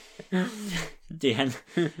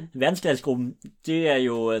 verdensklassegruppen, det er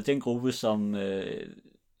jo den gruppe, som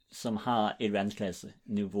har et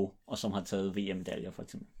verdensklasse-niveau, og som har taget VM-medaljer, for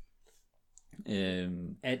eksempel.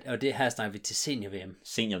 Og det her snakker vi til senior-VM.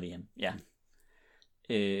 Senior-VM, ja.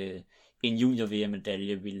 En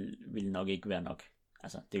junior-VM-medalje vil nok ikke være nok.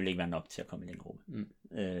 Altså, det vil ikke være nok til at komme i den gruppe.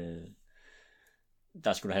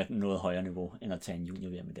 Der skulle du have noget højere niveau, end at tage en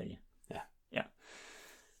junior-VM-medalje. Ja. Ja.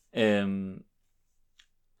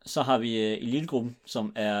 Så har vi elitegruppen,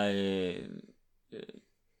 som er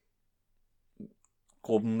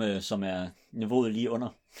gruppen, som er niveauet lige under.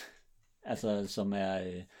 Altså, som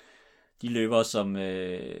er de løbere, som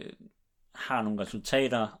har nogle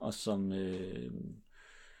resultater, og som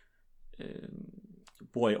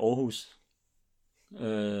bor i Aarhus.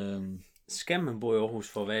 Skal man bo i Aarhus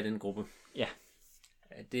for at være i den gruppe? Ja.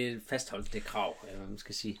 Det er fastholdt det krav, eller hvad man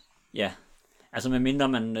skal sige. Ja. Altså medmindre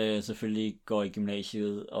man selvfølgelig går i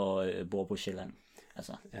gymnasiet og bor på Sjælland.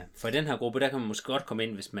 Altså. Ja. For i den her gruppe, der kan man måske godt komme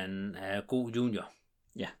ind, hvis man er god junior.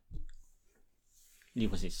 Ja. Lige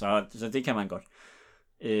præcis. Så det kan man godt.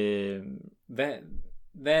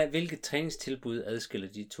 Hvilke træningstilbud adskiller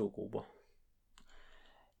de to grupper?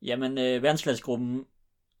 Jamen, verdensklassegruppen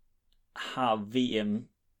har VM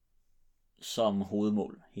som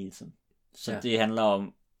hovedmål hele tiden. Så det handler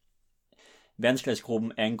om,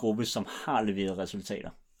 verdensklassegruppen er en gruppe, som har leveret resultater.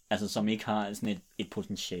 Altså som ikke har sådan et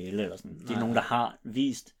potentiale eller sådan. Det er nogen, der har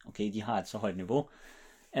vist, okay, de har et så højt niveau,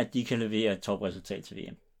 at de kan levere et topresultat til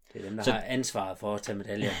VM. Det er dem, der har ansvaret for at tage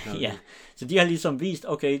medaljer. Ja, så de har ligesom vist,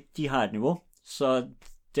 okay, de har et niveau, så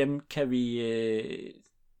dem kan vi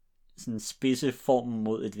sådan spidse formen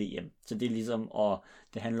mod et VM. Så det er ligesom,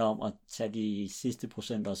 det handler om at tage de sidste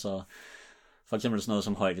procenter, så for eksempel sådan noget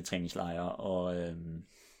som højdetræningslejre og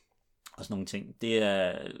sådan nogle ting. Det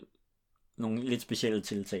er nogle lidt specielle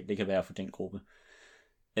tiltag, det kan være for den gruppe.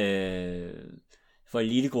 For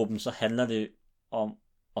elitegruppen, så handler det om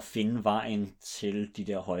at finde vejen til de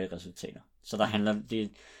der høje resultater. Så der handler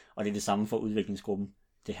det, og det er det samme for udviklingsgruppen.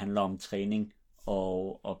 Det handler om træning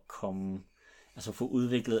og at komme, altså få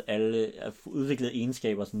udviklet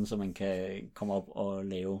egenskaber, sådan, så man kan komme op og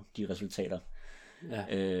lave de resultater,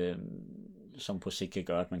 som på sigt kan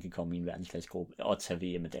gøre, at man kan komme i en verdensklassegruppe og tage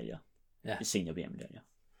VM-medaljer. Senior VM-medaljer.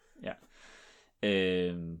 Ja.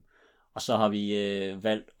 Og så har vi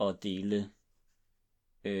valgt at dele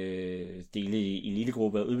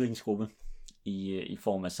elitegruppe og udviklingsgruppe i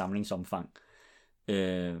form af samlingsomfang.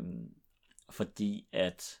 Fordi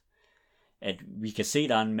at vi kan se, at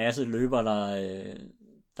der er en masse løbere,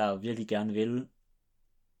 der virkelig gerne vil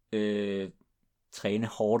træne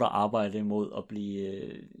hårdt og arbejde imod at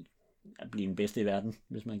blive den bedste i verden,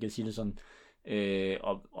 hvis man kan sige det sådan.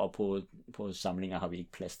 Og på samlinger har vi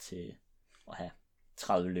ikke plads til at have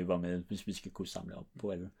 30 løbere med, hvis vi skal kunne samle op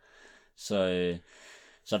på alle. Så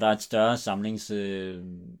der er et større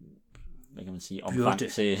hvad kan man sige, omfang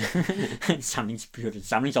til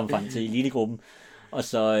samlingsomfang til elitegruppen, og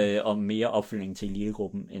så og mere opfølgning til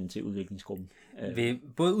elitegruppen end til udviklingsgruppen. Ved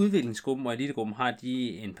både udviklingsgruppen og elitegruppen, har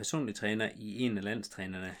de en personlig træner i en af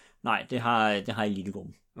landstrænerne? Nej, det har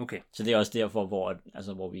elitegruppen. Okay. Så det er også derfor,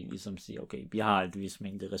 hvor vi ligesom siger, okay, vi har et vis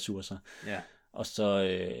mængde ressourcer, og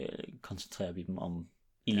så koncentrerer vi dem om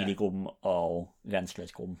elitegruppen og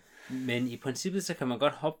verdensklassegruppen. Men i princippet, så kan man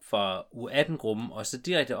godt hoppe fra U18-gruppen, og så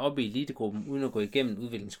direkte op i elitegruppen, uden at gå igennem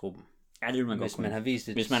udviklingsgruppen. Ja, det vil man godt.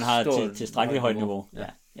 Hvis man har tilstrækkeligt højt niveau.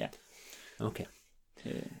 Ja. Okay.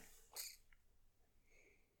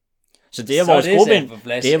 Så det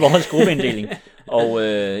er vores gruppeinddeling.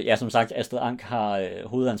 Og som sagt, Astrid Ank har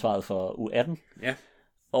hovedansvaret for U18. Ja.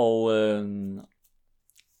 Og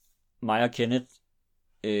mig og Kenneth,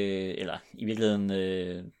 eller i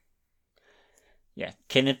virkeligheden,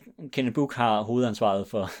 Kenneth Buch har hovedansvaret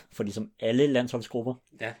for ligesom alle landsholdsgrupper.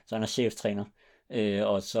 Ja. Så han er cheftræner.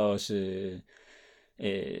 Og så også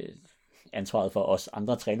ansvaret for os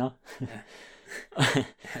andre trænere.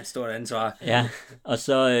 Et stort ansvar. Ja, og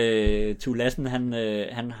så Tue Lassen,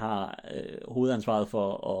 han har hovedansvaret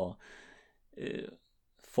for at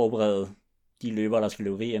forberede de løbere, der skal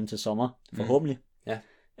løbe VM til sommer, forhåbentlig.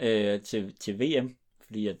 Til VM,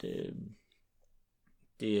 fordi at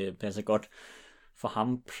det passer godt for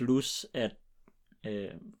ham, plus at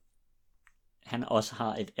han også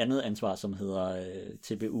har et andet ansvar, som hedder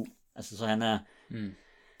TBU. Altså så han er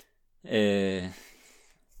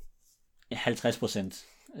 50%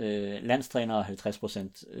 landstræner og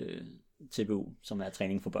 50% TBU, som er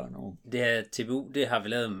træning for børn og unge. Det her TBU, det har vi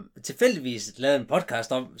tilfældigvis lavet en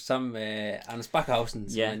podcast om, som Anders Backhausen,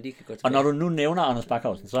 som man lige kan gå tilbage. Og når du nu nævner Anders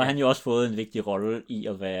Backhausen, så har han jo også fået en vigtig rolle i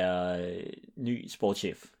at være ny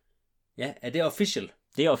sportschef. Ja, er det official?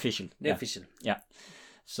 Det er official. Det er official. Ja.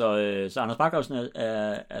 Så Anders Backhausen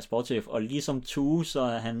er sportschef, og ligesom Tue, så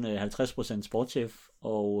er han 50% sportschef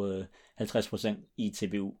og 50% i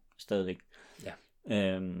TBU stadigvæk.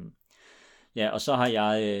 Ja. Og så har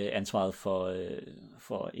jeg ansvaret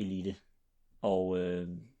for elite, og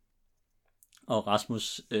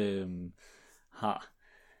Rasmus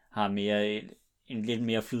har mere en lidt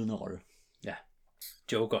mere flydende rolle. Ja,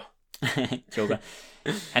 joker. Joker.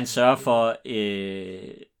 Han sørger for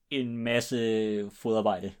en masse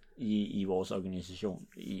fodarbejde i vores organisation,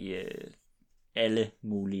 i alle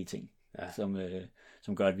mulige ting,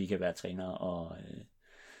 som gør, at vi kan være trænere, og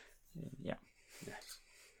ja.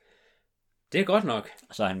 Det er godt nok.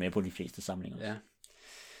 Og så er han med på de fleste samlinger. Ja.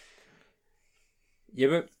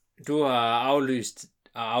 Jeppe, du har aflyst.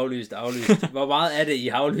 Hvor meget er det, I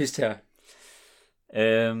har aflyst her?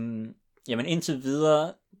 Jamen indtil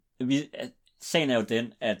videre, sagen er jo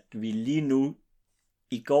den, at vi lige nu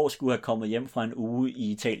i går skulle have kommet hjem fra en uge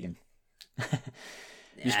i Italien.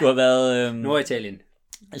 Vi skulle have været... Norditalien.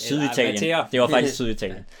 Syditalien. Det var faktisk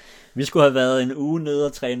Syditalien. Vi skulle have været en uge nede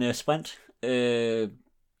og træne sprint,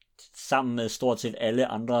 sammen med stort set alle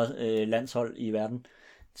andre landshold i verden,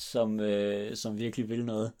 som virkelig vil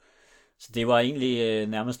noget. Så det var egentlig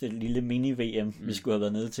nærmest et lille mini-VM, vi skulle have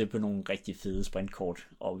været nede til på nogle rigtig fede sprintkort,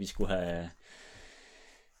 og vi skulle have...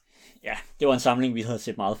 Ja, det var en samling, vi havde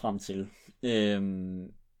set meget frem til.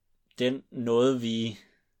 Den nåede vi...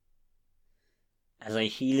 Altså i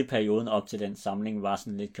hele perioden op til den samling var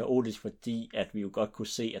sådan lidt kaotisk, fordi at vi jo godt kunne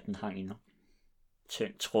se, at den hang i en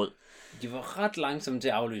tynd tråd. De var ret langsomme til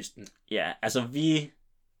at aflyse den. Ja, altså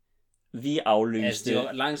vi aflyste... Altså de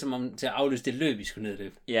var langsomme til at aflyse det løb, vi skulle ned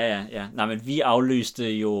løbe. Ja. Nej, men vi aflyste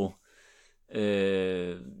jo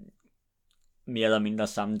mere eller mindre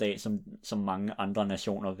samme dag, som mange andre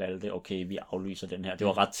nationer valgte, okay, vi aflyser den her. Det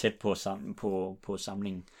var ret tæt på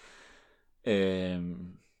samlingen.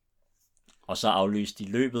 Og så aflyste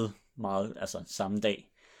de løbet meget, altså samme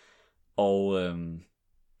dag. Og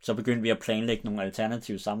så begyndte vi at planlægge nogle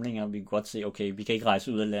alternative samlinger. Vi kunne godt se, okay, vi kan ikke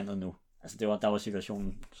rejse ud af landet nu. Altså der var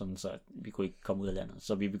situationen sådan, så vi kunne ikke komme ud af landet.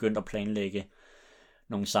 Så vi begyndte at planlægge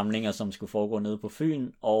nogle samlinger, som skulle foregå nede på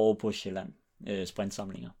Fyn og på Sjælland.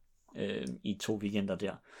 Sprintsamlinger. I 2 weekender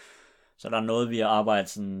der. Så der er noget, vi har arbejdet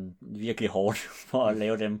sådan virkelig hårdt for at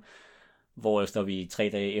lave dem. Hvorefter vi 3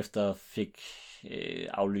 dage efter fik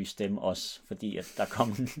aflyst dem også, fordi at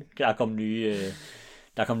der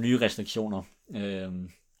kom nye restriktioner.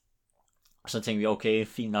 Og så tænkte vi, okay,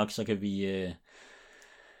 fint nok, så kan vi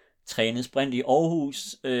træne sprint i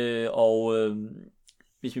Aarhus, og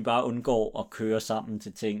hvis vi bare undgår at køre sammen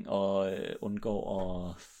til ting, og undgår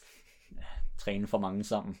at træne for mange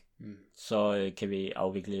sammen, så kan vi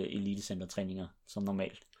afvikle elitecentertræninger som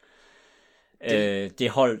normalt. Det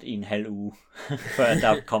holdt i en halv uge, før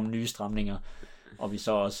der kom nye stramninger, og vi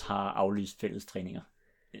så også har aflyst fællestræninger.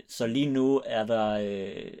 Så lige nu er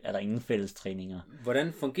der ingen fællestræninger.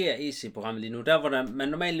 Hvordan fungerer EC-programmet lige nu? Der, hvor man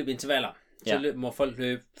normalt løber intervaller, så må folk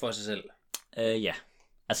løbe for sig selv. Ja,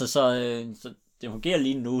 altså så det fungerer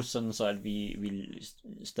lige nu, sådan så at vi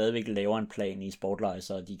stadigvæk laver en plan i Sportleje,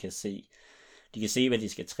 så de kan se, hvad de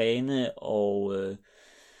skal træne, og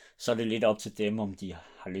så er det lidt op til dem, om de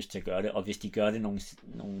har lyst til at gøre det, og hvis de gør det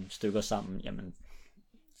nogle stykker sammen, jamen,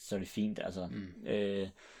 så er det fint, altså.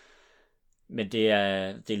 Men det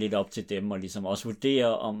er lidt op til dem, og ligesom også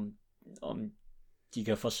vurdere, om de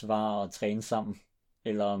kan forsvare og træne sammen,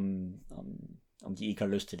 eller om de ikke har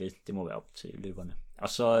lyst til det. Det må være op til løberne. Og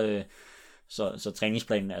så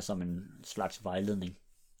træningsplanen er som en slags vejledning.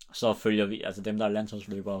 Så følger vi, altså dem, der er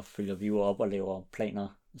landsholdsløbere, følger vi jo op og laver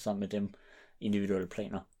planer sammen med dem, individuelle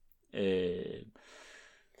planer.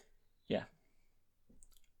 Ja.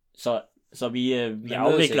 Så vi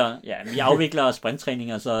afvikler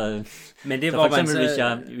sprinttræninger, så men det så hvor for eksempel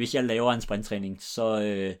man hvis jeg laver en sprinttræning,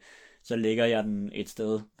 så lægger jeg den et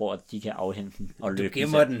sted, hvor de kan afhente den og løbe. Du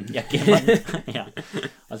gemmer den. Jeg gemmer den. Ja.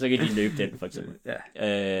 Og så kan de løbe den for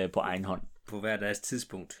eksempel. På egen hånd. På hver deres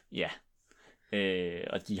tidspunkt. Ja.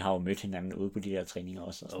 Og de har jo mødt hinanden ude på de der træninger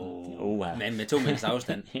også. Men med 2 meters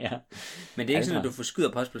afstand. Ja. Men det er ikke sådan, at du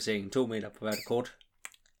forskyder postplaceringen 2 meter på hvert kort?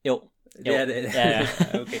 Jo. Det er det. Ja.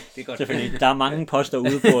 Okay, det er godt. Selvfølgelig. Der er mange poster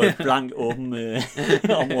ude på et blankt åbent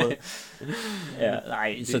område. Ja,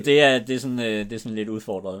 nej, så det er sådan lidt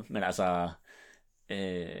udfordret. Men altså,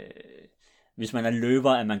 hvis man er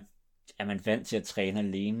løber, er man vant til at træne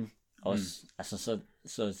alene også. Altså,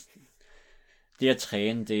 så det at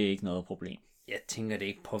træne, det er ikke noget problem. Jeg tænker, det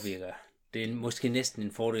ikke påvirker. Det er måske næsten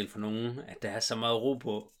en fordel for nogen, at der er så meget ro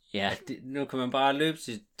på. Ja. Nu kan man bare løbe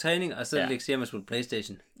til træning, og så lægge hjemme og spille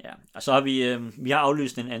PlayStation. Ja, og så har vi har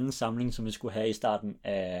aflyst en anden samling, som vi skulle have i starten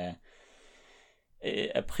af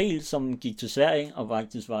april, som gik til Sverige, og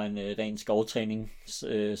faktisk var en ren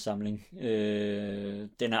skovtræningssamling.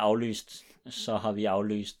 Den er aflyst. Så har vi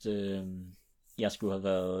aflyst... jeg skulle have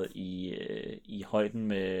været i højden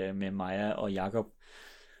med Maja og Jakob,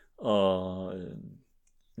 og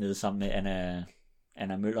nede sammen med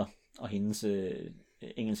Anna Møller og hendes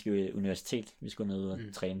engelske universitet. Vi skulle ned og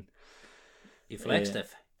træne. I Flagstaff?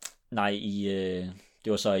 Nej,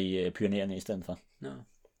 det var så i Pyrenæerne i stedet for. No.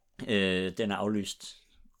 Den er aflyst.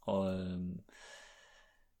 Og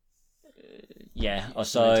ja, og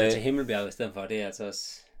så... Man tager til Himmelbjerget i stedet for, det er altså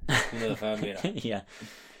også 140 meter.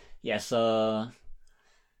 ja, så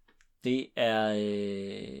det er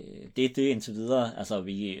det indtil videre. Altså,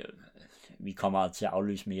 vi kommer til at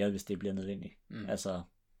aflyse mere, hvis det bliver nødvendigt. Altså,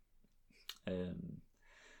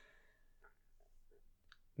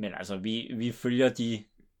 men altså, vi følger de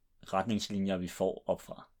retningslinjer, vi får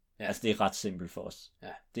opfra. Ja. Altså, det er ret simpelt for os. Ja.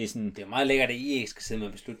 Det er sådan... Det er meget lækkert, at I ikke skal sidde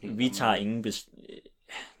med beslutninger. Vi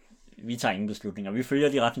tager ingen beslutninger. Vi følger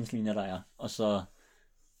de retningslinjer, der er, og så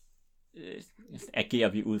agerer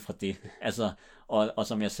vi ud fra det. Altså, og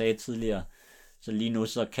som jeg sagde tidligere, så lige nu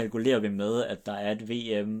så kalkulerer vi med, at der er et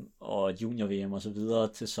VM og et junior-VM og så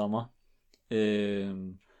videre til sommer,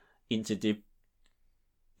 indtil det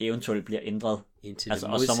eventuelt bliver ændret. Indtil det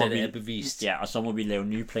modsatte er bevist. Ja, og så må vi lave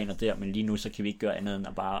nye planer der, men lige nu så kan vi ikke gøre andet end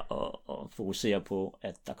at bare at fokusere på,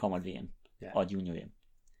 at der kommer et VM og et junior-VM.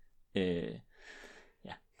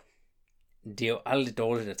 Det er jo aldrig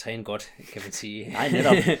dårligt at træne godt, kan man sige. Nej,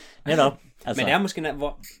 netop. Altså. Men det er måske,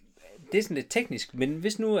 det er sådan lidt teknisk, men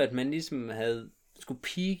hvis nu, at man ligesom havde skulle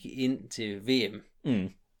peak ind til VM,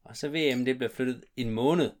 og så VM det bliver flyttet en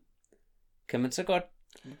måned, kan man så godt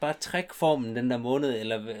bare trække formen den der måned,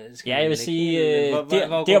 eller skal jeg vil sige,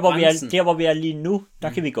 der hvor vi er lige nu, der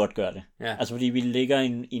kan vi godt gøre det. Ja. Altså fordi vi ligger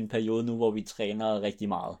i en periode nu, hvor vi træner rigtig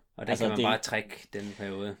meget. Og der kan man bare trække den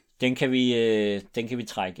periode. Den kan vi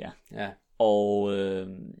trække, ja. Og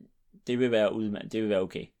det vil være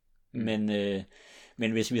okay.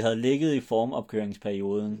 Men hvis vi havde ligget i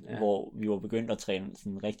formopkøringsperioden, hvor vi var begyndt at træne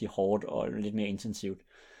sådan rigtig hårdt og lidt mere intensivt,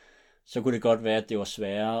 så kunne det godt være, at det var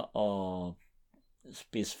sværere at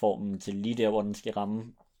spidse formen til lige der, hvor den skal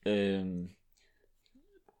ramme.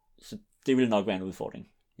 Så det ville nok være en udfordring.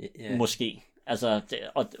 Yeah. Måske. Altså,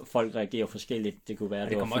 og folk reagerer forskelligt. Det kunne være,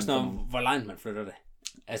 det kommer også noget om, hvor langt man flytter det.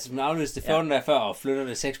 Altså, hvis man aflyser det 14 dage før og flytter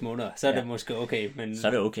det 6 måneder, så er det måske okay. Men... Så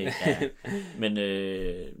er det okay, ja. Men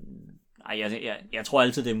jeg tror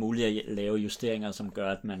altid, det er muligt at lave justeringer, som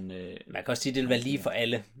gør, at man... Man kan også sige, at det vil være lige for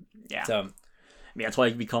alle. Ja. Så... Men jeg tror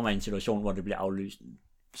ikke, vi kommer i en situation, hvor det bliver aflyst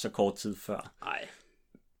så kort tid før. Nej.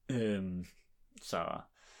 Så...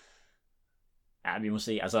 Ja, vi må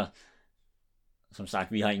se. Altså, som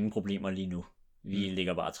sagt, vi har ingen problemer lige nu. Vi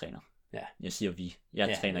ligger bare og træner. Ja. Jeg siger vi.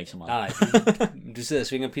 Jeg træner ikke så meget. Nej, du sidder og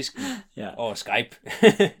svinger pisken over Skype.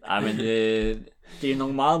 Nej, men det er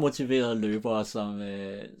nogle meget motiverede løbere,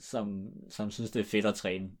 som synes, det er fedt at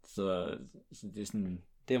træne. Så det er sådan...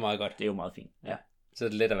 Det er meget godt. Det er jo meget fint. Ja. Så er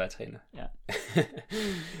det let at være træner. Ja.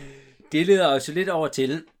 Det leder os jo lidt over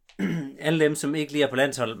til alle dem, som ikke lige er på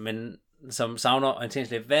landshold, men som savner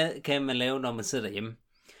orienteringsløb. Hvad kan man lave, når man sidder derhjemme?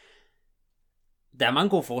 Der er mange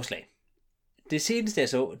gode forslag. Det seneste jeg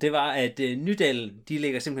så, det var, at Nydal, de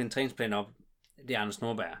lægger simpelthen en træningsplan op. Det er Anders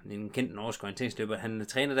Nordberg, en kendt norsk orienteringsløber. Han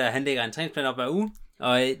træner der, han lægger en træningsplan op hver uge,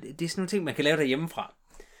 og det er sådan nogle ting, man kan lave derhjemmefra.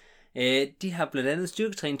 De har blandt andet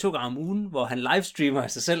styrketræning 2 gange om ugen, hvor han livestreamer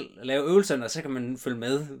sig selv og laver øvelserne, og så kan man følge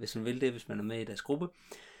med, hvis man vil det, hvis man er med i deres gruppe.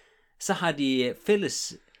 Så har de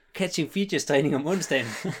fælles catching features træning om onsdagen.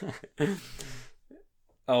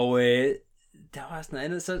 Og der var også noget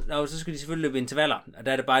andet, så skal de selvfølgelig løbe intervaller, og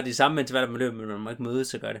der er det bare de samme intervaller, man løber, men man må ikke mødes,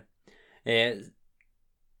 så gør det.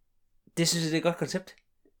 Det synes jeg, det er et godt koncept.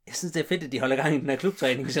 Jeg synes, det er fedt, at de holder gang i den her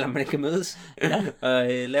klubtræning, selvom man ikke kan mødes, og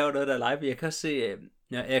laver noget, der er live. Jeg kan også se,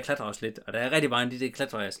 jeg klatrer også lidt, og der er rigtig mange af de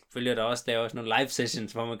klatrer, jeg følger, der også laver sådan nogle live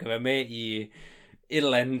sessions, hvor man kan være med i et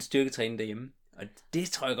eller andet styrketræning derhjemme. Og det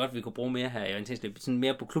tror jeg godt, vi kunne bruge mere her i orienteringsløb, sådan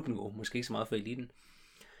mere på klubniveau, måske ikke så meget for eliten.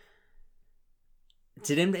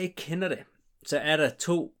 Til dem, der ikke kender det, så er der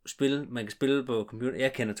 2 spil, man kan spille på computer.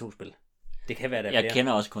 Jeg kender 2 spil. Det kan være, der er flere. Jeg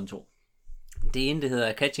kender også kun 2. Det ene, det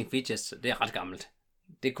hedder Catching Features. Det er ret gammelt.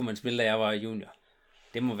 Det kunne man spille, da jeg var junior.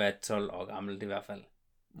 Det må være 12 år gammelt, det i hvert fald.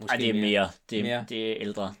 Måske det er mere. Det er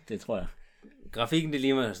ældre, det tror jeg. Grafikken, det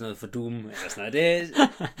ligner sådan noget for Doom, eller sådan noget.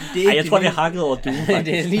 Det er jeg tror, det er hakket over Doom.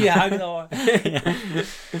 Det er lige hakket over.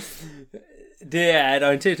 Det er et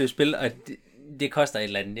orienteringsløbsspil, og det koster et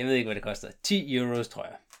eller andet. Jeg ved ikke, hvad det koster. 10 euros, tror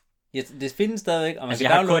jeg. Det findes stadigvæk, og man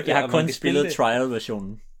skal downloade det. Jeg har kun spillet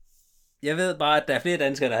trial-versionen. Jeg ved bare, at der er flere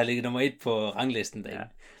danskere, der har ligget nummer 1 på ranglisten derinde. Ja.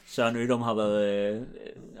 Søren Ødum har været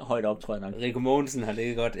højt op, tror jeg nok. Rico Mogensen har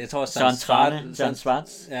ligget godt. Jeg tror, Søren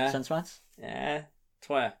Schwartz. Ja. Søren Schwartz? Ja,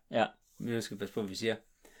 tror jeg. Ja. Vi skal passe på, hvad vi siger.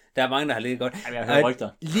 Der er mange, der har ligget godt. Jeg har hørt rygter.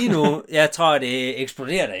 Lige nu, jeg tror, at det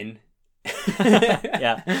eksploderer derinde.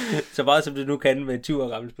 Ja. Så meget som det nu kan med 20 år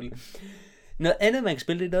gammelt spil. Noget andet, man kan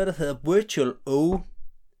spille, det er noget, der hedder Virtual O.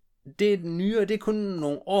 Det er nyere, det er kun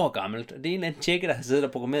nogle år gammelt, og det er en eller anden tjekke, der har siddet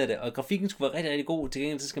og programmeret det, og grafikken skulle være rigtig, rigtig god, til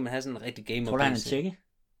gengæld så skal man have sådan en rigtig game. Tror du, han er tjekke?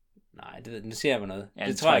 Nej, det ser jeg med noget. Ja,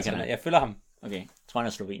 det tror jeg, jeg følger ham. Okay, jeg tror han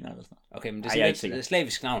er slovener eller sådan noget. Okay, men det er et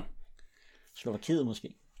slavisk navn. Slovakiet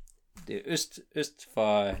måske? Det er øst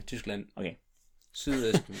for Tyskland. Okay.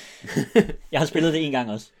 Sydøsten. Jeg har spillet det en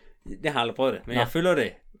gang også. Jeg har aldrig prøvet det, men jeg følger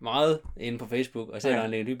det meget inde på Facebook, og så er der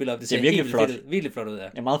en nye billeder op. Det ser virkelig flot. Virkelig flot ud, ja.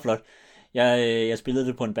 Det er meget flot. Jeg spillede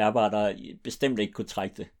det på en bærbar, der bestemt ikke kunne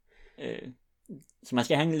trække det. Så man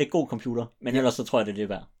skal have en lidt god computer, men ellers så tror jeg, det er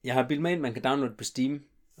værd. Jeg har bildet mig ind, man kan downloade på Steam,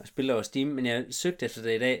 og spille over Steam, men jeg søgte efter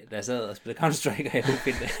det i dag, da jeg sad og spillede Counter-Strike, og jeg kunne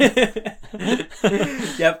finde det.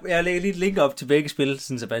 jeg lægger lige et link op til begge spil,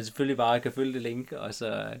 så man selvfølgelig bare kan følge det link, og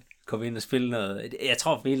så komme ind og spille noget. Jeg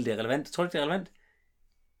tror virkelig, det er relevant. Tror du ikke, det er relevant?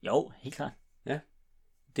 Jo, helt klart. Ja.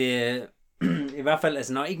 Det er i hvert fald,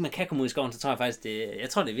 altså når ikke man kan komme ud i skoven, så tror jeg faktisk, jeg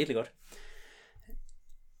tror, det er virkelig godt.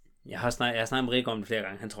 Jeg har snakket med Rikke om det flere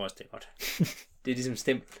gange, han tror også, det er godt. Det er ligesom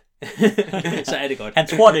stemt. Så er det godt. Han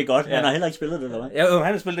tror, det er godt. Han har heller ikke spillet det, eller hvad? Ja,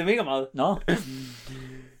 han har spillet det mega meget. Nå.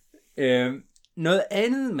 Noget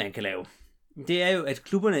andet, man kan lave, det er jo, at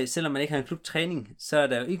klubberne, selvom man ikke har en klubtræning, så er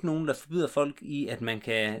der jo ikke nogen, der forbyder folk i, at man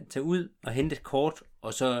kan tage ud og hente et kort,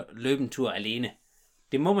 og så løbe en tur alene.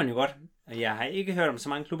 Det må man jo godt. Jeg har ikke hørt om så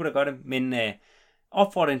mange klubber, der gør det, men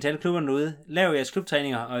opfordring til alle klubberne derude, lav jeres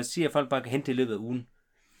klubtræninger, og sig, at folk bare kan hente det i løbet af ugen.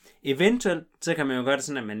 Eventuelt, så kan man jo gøre det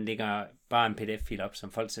sådan, at man lægger bare en pdf-fil op,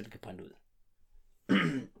 som folk selv kan printe ud.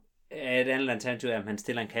 Et andet alternativ er, at man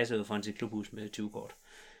stiller en kasse ud foran sit klubhus med 20 kort.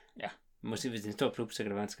 Ja. Måske hvis det er en stor klub, så kan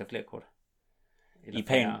det være, at man skal have flere kort.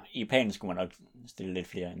 I Pan skulle man nok stille lidt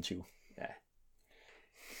flere end 20. Ja.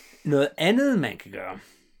 Noget andet, man kan gøre,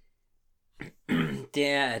 det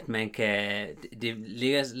er, at man kan, det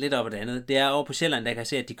ligger lidt op ad det andet, det er over på Sjælland, der kan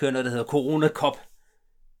se, at de kører noget, der hedder Corona Cup.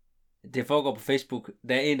 Det foregår på Facebook.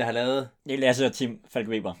 Der er en, der har lavet... Det er Lasse og Tim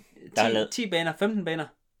Falk-Weber. 10 baner, 15 baner.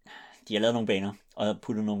 De har lavet nogle baner, og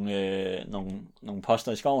puttet nogle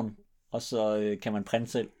poster i skoven, og så kan man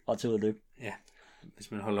printe selv og tage ud og løbe. Ja,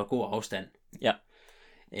 hvis man holder god afstand. Ja.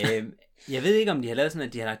 Jeg ved ikke, om de har lavet sådan,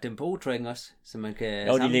 at de har lagt dem på O-Tracken også, så man kan...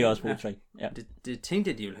 Jo, de ligger også på O-Track. Ja. Det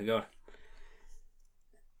tænkte jeg, de ville have gjort.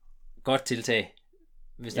 Godt tiltag.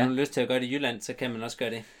 Hvis man har lyst til at gøre det i Jylland, så kan man også gøre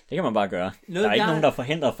det. Det kan man bare gøre. Der er ikke nogen, der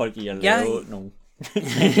forhindrer folk i at lave nogen.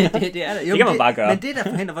 det er der. Jo, det kan man bare gøre. Men det, der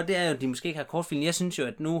forhindrer for, det er jo, at de måske ikke har kortfilm. Jeg synes jo,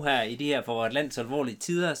 at nu her i de her for vores land så alvorlige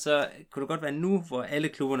tider, så kunne det godt være nu, hvor alle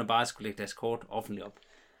klubberne bare skulle lægge deres kort offentligt op.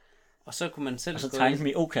 Og så kunne man selv... Og så tegne dem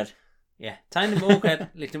i OCAT. Ja, tegne dem i OCAT,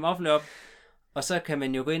 lægge dem offentligt op. Og så kan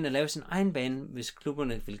man jo gå ind og lave sin egen bane, hvis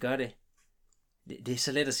klubberne vil gøre det. Det er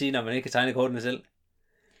så let at sige, når man ikke kan tegne kortene selv.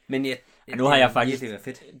 Men ja, nu har jeg faktisk...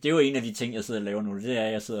 fedt. Det er jo en af de ting, jeg sidder og laver nu. Det er,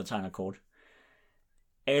 at jeg sidder og tegner kort.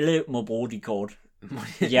 Alle må bruge de kort.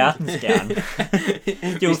 Hjertens gerne.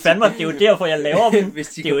 Det er jo fandme, det er jo derfor, jeg laver dem. Hvis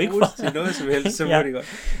de det er jo ikke for... til noget som helst, så må de godt.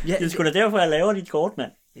 Ja, det er sgu da derfor, jeg laver de kort,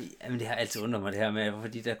 mand. Jamen, det har altid undret mig det her med, hvorfor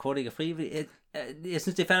de der kort ikke er fri. Jeg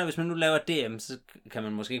synes, det er fandme, hvis man nu laver DM, så kan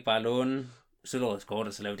man måske ikke bare låne Sølvårets kort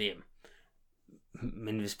og så lave DM.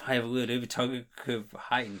 Men hvis bare jeg var ude og løbe i Tokkekøb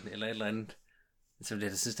Hegn eller et eller andet, så ville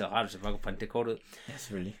jeg da synes, det var rart, hvis jeg bare kunne printe det kort ud. Ja,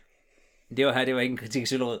 selvfølgelig. Det var ikke en kritik af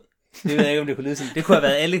Sølvåret. Det ved jeg ikke, om det kunne lyde sådan. Det kunne have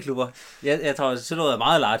været alle klubber. Jeg tror, at Sølvåret er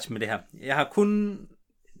meget large med det her. Jeg har kun...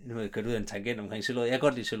 Nu har jeg kørt ud af en tangent omkring Sølvåret. Jeg kan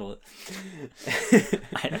godt lide Sølvåret.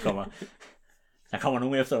 Nej, der kommer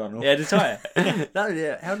nogen efter dig nu. Ja, det tror jeg. Nej, det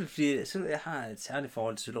er ærgerligt, fordi jeg har et særligt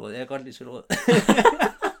forhold til Sølvåret. Jeg kan godt lide Sølvåret.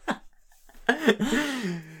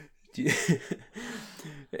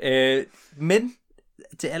 Men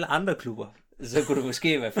til alle andre klubber, så kunne det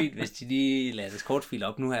måske være fint, hvis de lige lagde deres kortfiler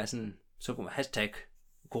op nu her, sådan, så kunne man hashtag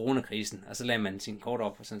coronakrisen, og så lagde man sine kort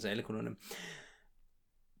op, og sådan, så alle kunne nå dem.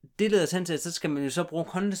 Det leder til, at så skal man jo så bruge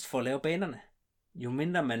contest for at lave banerne. Jo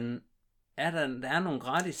mindre man der er nogle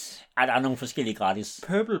gratis. Ja, der er nogle forskellige gratis.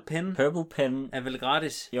 Purple Pen er vel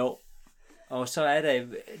gratis. Jo. Og så er der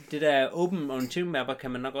det der Open on Team Mapper,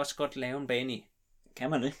 kan man nok også godt lave en bane i. Kan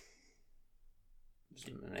man det?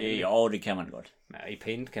 Jo, det kan man godt. Ja, i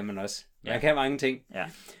Paint kan man også. Man kan mange ting. Ja.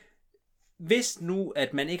 Hvis nu,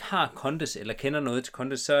 at man ikke har Contest, eller kender noget til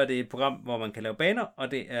Contest, så er det et program, hvor man kan lave baner,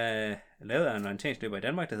 og det er lavet af en orienteringsløber i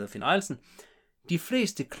Danmark, der hedder Finn Eilsen. De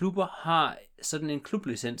fleste klubber har sådan en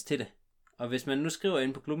klublicens til det. Og hvis man nu skriver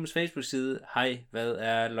ind på klubbens Facebook-side, hej, hvad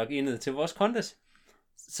er loginet til vores Contest,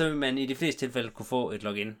 så vil man i de fleste tilfælde kunne få et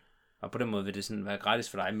login. Og på den måde vil det sådan være gratis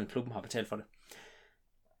for dig, men klubben har betalt for det.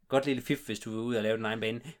 Godt lille fif, hvis du vil ud og lave den egen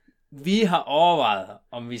bane. Vi har overvejet,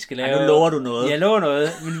 om vi skal lave... Ja, nu lover du noget. Jeg lover noget,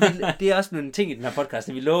 men det er også nogle ting i den her podcast,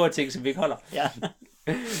 at vi lover ting, som vi ikke holder. Ja.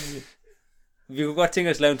 Vi kunne godt tænke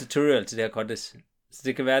os at lave en tutorial til det her contest. Så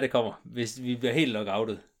det kan være, det kommer, hvis vi bliver helt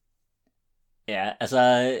lockoutet. Ja,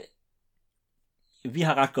 altså, vi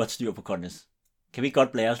har ret godt styr på Condes. Kan vi ikke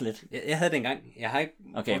godt blære os lidt? Jeg havde det engang. Jeg har ikke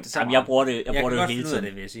Okay, brugt det så jamen, meget. jeg bruger det jo hele finde ud af tiden.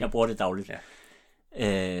 det, vil jeg sige. Jeg bruger det dagligt. Ja.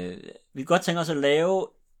 Vi kan godt tænke os at lave...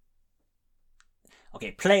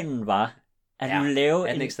 Okay, planen var, at vi ville lave...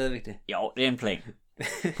 Er den ikke stadigvæk det? Jo, det er en plan. På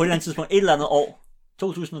et eller andet tidspunkt, et eller andet år,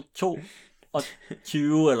 2002 og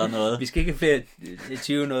 20 eller noget. Vi skal ikke flere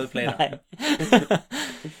 20 noget planer. Nej.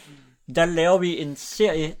 Der laver vi en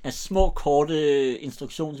serie af små, korte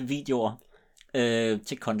instruktionsvideoer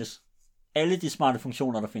til Condes. Alle de smarte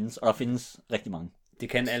funktioner, der findes, og der findes rigtig mange. Det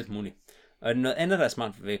kan alt muligt. Og noget andet, der er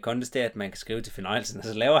smart ved Condes, det er, at man kan skrive til fornøjelsen, og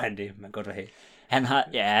så laver han det, man godt vil have. Han har,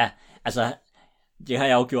 ja, altså, det har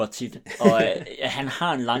jeg jo gjort tit, og han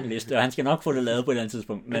har en lang liste, og han skal nok få det lavet på et eller andet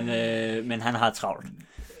tidspunkt, men han har travlt.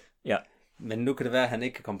 Ja. Men nu kan det være, at han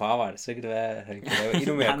ikke kan komme på arbejde, så kan det være, at han kan lave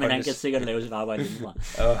endnu mere ja, men han Condes. kan sikkert lave sit arbejde indenfra.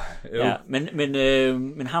 Ja,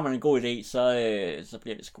 men har man en god idé, så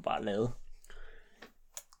bliver det sgu bare lavet.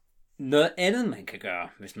 Noget andet, man kan gøre,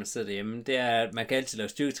 hvis man sidder derhjemme, det er, at man kan altid lave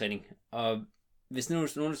styrketræning. Og hvis nogen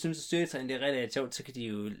der synes, at styrketræning det er rigtig sjovt, så kan de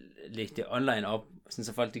jo lægge det online op, sådan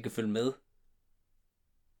så folk de kan følge med.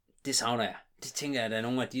 Det savner jeg. Det tænker jeg, at der er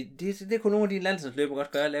nogle af det kunne nogle af de landsholdsløbere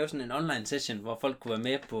godt gøre, at lave sådan en online session, hvor folk kunne være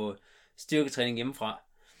med på styrketræning hjemmefra.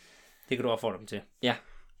 Det kan du opfordre dem til. Ja.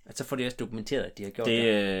 Og så får de også dokumenteret, at de har gjort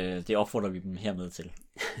det. Det opfordrer vi dem hermed til.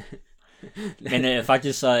 Men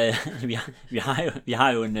faktisk så, vi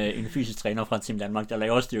har jo en fysisk træner fra Team Danmark, der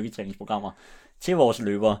laver styrketræningsprogrammer til vores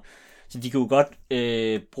løbere. Så de kan jo godt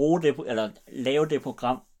bruge det, eller lave det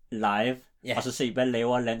program live, og så se, hvad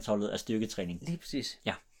laver landsholdet af styrketræning. Lige præcis.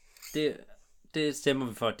 Ja. Det stemmer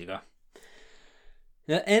vi for, at det gør.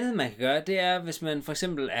 Noget andet, man kan gøre, det er, hvis man for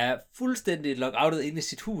eksempel er fuldstændig lockoutet inde i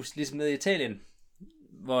sit hus, ligesom nede i Italien,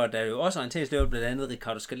 hvor der jo også orienteringsløber, blandt andet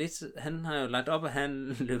Riccardo Scaletti, han har jo lagt op, at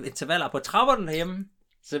han løber intervaller på trapperne derhjemme.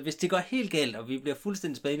 Så hvis det går helt galt, og vi bliver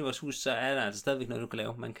fuldstændig spadet i vores hus, så er der altså stadigvæk noget, du kan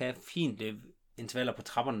lave. Man kan fint løbe intervaller på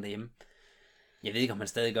trapperne derhjemme. Jeg ved ikke, om man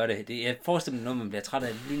stadig gør det. Jeg forestiller mig noget, man bliver træt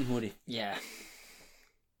af lynhurtigt. Ja.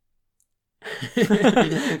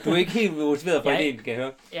 Du er ikke helt motiveret for ideen, kan jeg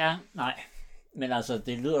høre. Ja, nej. Men altså,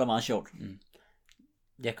 det lyder da meget sjovt.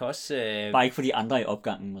 Jeg kan også... Bare ikke for de andre i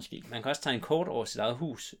opgangen, måske. Man kan også tegne kort over sit eget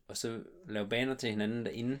hus, og så lave baner til hinanden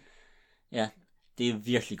derinde. Ja, det er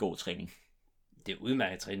virkelig god træning. Det er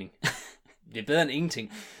udmærket træning. Det er bedre end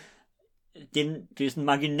ingenting. Det er sådan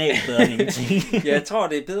marginalt bedre end ingenting. Jeg tror,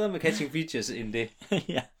 det er bedre med catching features end det.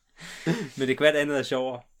 Ja. Men det kan være, det andet er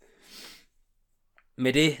sjovere.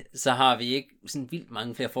 Med det, så har vi ikke sådan vildt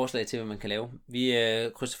mange flere forslag til, hvad man kan lave. Vi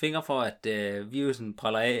krydser fingre for, at virusen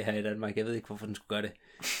praller af her i Danmark. Jeg ved ikke, hvorfor den skulle gøre det.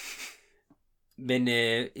 Men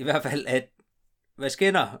i hvert fald, at vask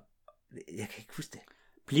hænder. Jeg kan ikke huske det.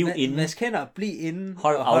 Bliv inde. Vask hænder, bliv inde.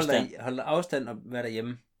 Hold afstand. Hold afstand og vær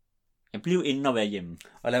derhjemme. Ja, bliv inde og vær hjemme.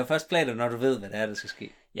 Og lav først planer, når du ved, hvad det er, der skal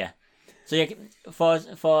ske. Ja. Så jeg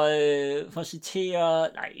for at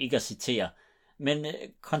citere, nej, ikke at citere, men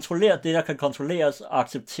kontroller det, der kan kontrolleres, og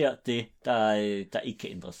acceptere det, der ikke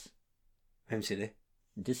kan ændres. Hvem siger det?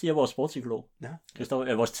 Det siger vores sportspsykolog.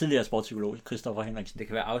 Ja. Vores tidligere sportspsykolog, Christoffer Henriksen. Det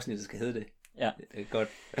kan være afsnittet skal hedde det. Ja. Det er godt.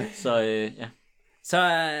 Så ja. Så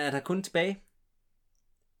er der kun tilbage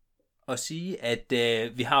at sige, at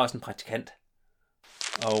vi har også en praktikant.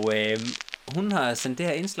 Og hun har sendt det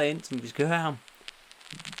her indslag ind, som vi skal høre her.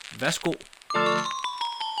 Værsgo.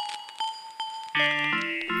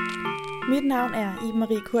 Mit navn er Iben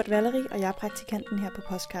Marie Kurt Valerie, og jeg er praktikanten her på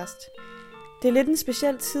Podcast. Det er lidt en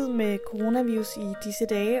speciel tid med coronavirus i disse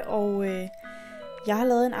dage, og jeg har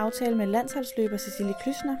lavet en aftale med landsholdsløber Cecilie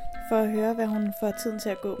Klysner, for at høre, hvad hun får tiden til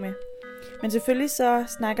at gå med. Men selvfølgelig så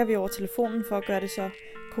snakker vi over telefonen for at gøre det så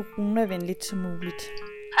coronavenligt som muligt.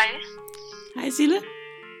 Hej. Hej Sille.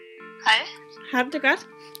 Hej. Har du det godt?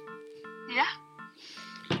 Ja.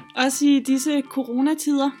 Også i disse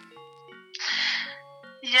coronatider?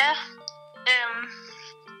 Ja,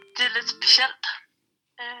 det er lidt specielt.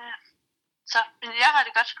 Men jeg har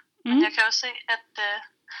det godt. Men jeg kan jo se, at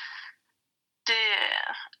det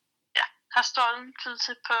har stor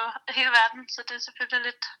indflydelse på hele verden, så det er selvfølgelig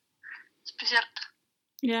lidt specielt.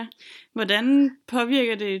 Ja. Hvordan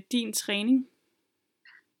påvirker det din træning?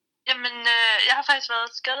 Jamen, jeg har faktisk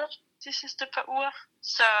været skadet de sidste par uger,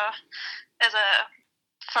 så altså,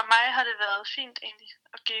 for mig har det været fint egentlig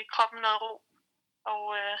at give kroppen noget ro, og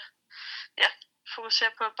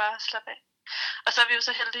fokusere på at bare slappe af. Og så er vi jo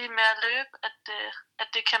så heldige med at løbe, at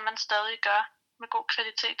det kan man stadig gøre med god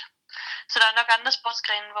kvalitet. Så der er nok andre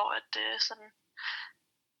sportsgrene, hvor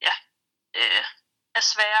er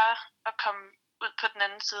sværere at komme ud på den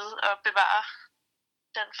anden side og bevare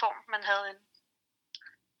den form, man havde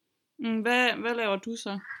inden. Hvad laver du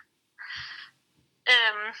så?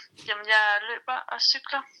 Jamen, jeg løber og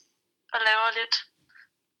cykler og laver lidt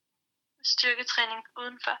styrketræning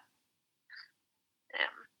udenfor.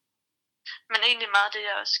 Men egentlig meget det,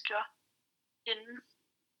 jeg også gjorde inden.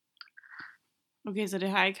 Okay, så det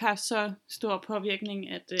har ikke haft så stor påvirkning,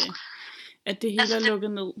 at det hele Altså, er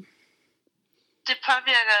lukket ned? Det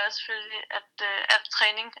påvirker selvfølgelig, at al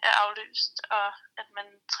træning er aflyst, og at man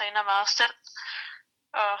træner meget selv.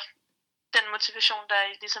 Og den motivation, der er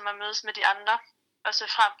i ligesom at mødes med de andre, og se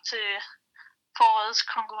frem til forårets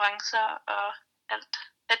konkurrencer og alt,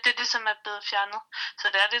 at det ligesom er blevet fjernet. Så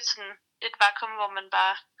det er lidt sådan et vakuum, hvor man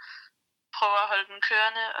bare prøver at holde den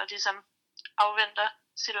kørende, og ligesom afventer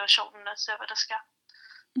situationen og ser, hvad der sker.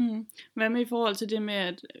 Hvad med i forhold til det med,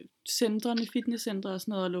 at centrene, fitnesscentre og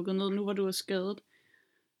sådan noget er lukket ned, nu hvor du er skadet?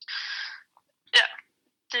 Ja,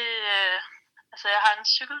 altså jeg har en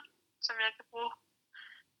cykel, som jeg kan bruge.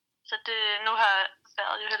 Så nu har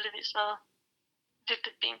vejret jo heldigvis været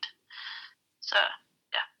virkelig fint. Så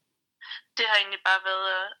ja, det har egentlig bare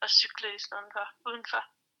været at cykle i stedet for udenfor.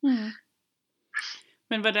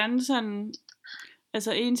 Men hvordan sådan,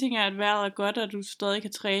 altså en ting er, at vejret er godt, og du stadig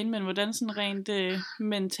kan træne, men hvordan sådan rent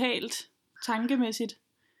mentalt, tankemæssigt?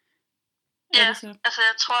 Ja, altså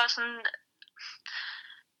jeg tror sådan,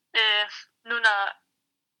 nu når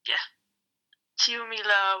 10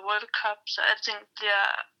 miler og World Cup, så alting bliver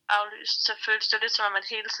aflyst, så føles det lidt som om, at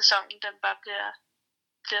hele sæsonen den bare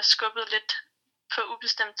bliver skubbet lidt på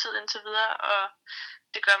ubestemt tid indtil videre, og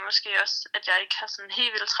det gør måske også, at jeg ikke har sådan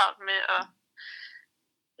helt vildt travlt med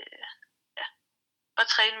at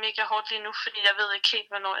træne mega hårdt lige nu, fordi jeg ved ikke helt,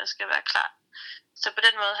 hvornår jeg skal være klar. Så på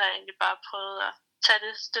den måde har jeg egentlig bare prøvet at tage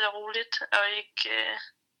det stille og roligt, og ikke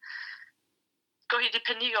gå helt i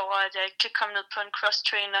panik over, at jeg ikke kan komme ned på en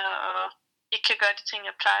cross-trainer, og ikke kan gøre de ting,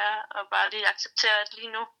 jeg plejer, og bare lige acceptere, at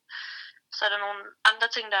lige nu, så er der nogle andre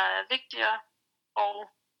ting, der er vigtigere,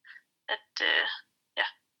 og at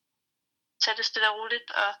tage det stille og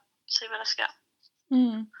roligt, og se, hvad der sker.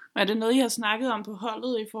 Er det noget, I har snakket om på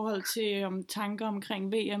holdet, i forhold til tanker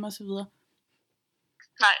omkring VM og så videre?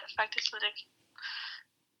 Nej, faktisk slet ikke.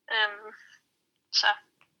 Så.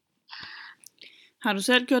 Har du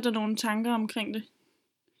selv gjort dig nogle tanker omkring det?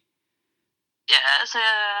 Ja, altså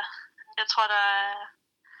jeg tror, der er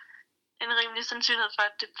en rimelig sandsynlighed for,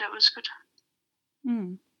 at det bliver udskudt.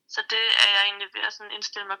 Så det er jeg egentlig ved at sådan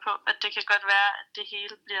indstille mig på, at det kan godt være, at det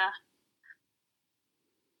hele bliver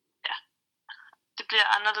det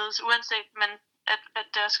bliver anderledes uanset, men at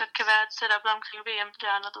det også godt kan være, at setupet omkring VM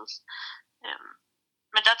bliver anderledes.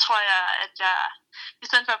 Men der tror jeg, at jeg i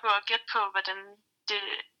stedet for at gætte på, hvordan det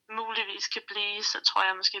muligvis kan blive, så tror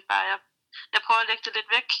jeg måske bare, at jeg prøver at lægge det lidt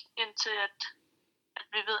væk, indtil at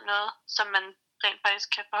vi ved noget, som man rent faktisk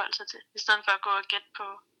kan forholde sig til, i stedet for at gå og gætte på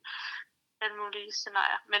alle mulige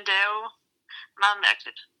scenarier. Men det er jo meget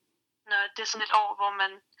mærkeligt, når det er sådan et år, hvor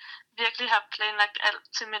man virkelig har planlagt alt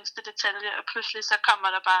til mindste detalje, og pludselig så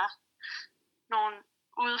kommer der bare nogle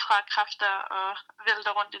udefra kræfter og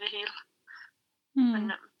vælter rundt i det hele.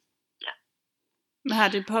 Men Men har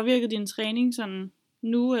det påvirket din træning sådan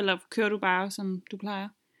nu, eller kører du bare, som du plejer?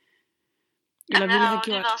 Eller jeg har jo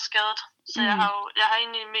lige været skadet, så jeg har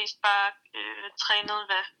egentlig mest bare trænet,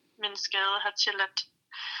 hvad min skade har til,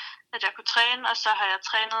 at jeg kunne træne, og så har jeg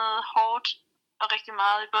trænet hårdt og rigtig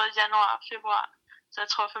meget i både januar og februar. Så jeg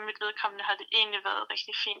tror, for mit vedkommende har det egentlig været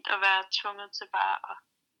rigtig fint at være tvunget til bare at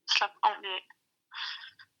slappe ordentligt af.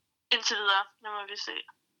 Indtil videre, nu må vi se.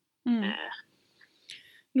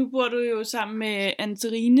 Nu bor du jo sammen med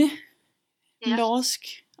Anne-Trine, norsk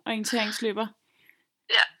orienteringsløber.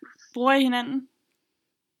 Ja. Bruger I hinanden?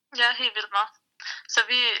 Ja, helt vildt meget. Så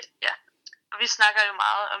vi snakker jo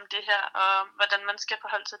meget om det her, og hvordan man skal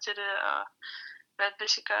forholde sig til det, og hvad vi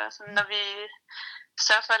skal gøre. Så når vi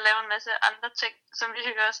sørger for at lave en masse andre ting, som vi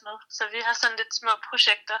kan gøre os med. Så vi har sådan lidt små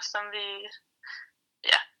projekter, som vi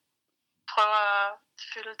prøver at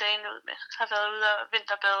fylde dagen ud med. Har været ude og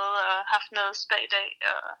vinterbade og haft noget spa-dag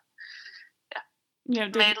og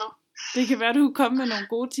malet. Det kan være, du kunne komme med nogle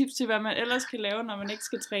gode tips til, hvad man ellers kan lave, når man ikke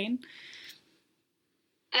skal træne.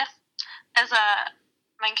 Ja, altså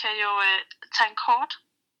man kan jo tage en kort.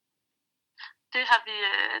 Det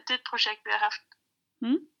er et projekt, vi har haft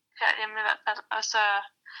herhjemme i hvert fald. Og så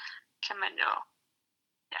kan man jo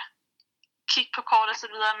kigge på kort og så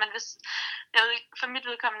videre. Men for mit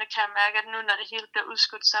vedkommende kan jeg mærke, at nu når det hele bliver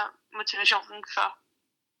udskudt, så motivationen for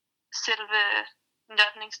selve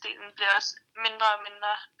nørkningsdelen bliver også mindre og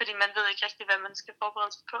mindre, fordi man ved ikke rigtig, hvad man skal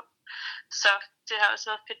forberede sig på. Så det har også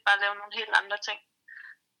været fedt bare at lave nogle helt andre ting.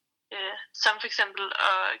 Som for eksempel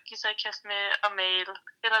at give sig i kast med at male,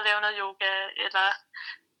 eller lave noget yoga, eller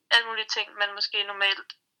alle mulige ting, man måske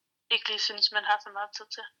normalt ikke lige synes, man har så meget tid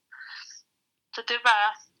til. Så det er bare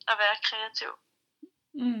at være kreativ.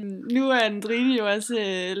 Nu er Andrine jo også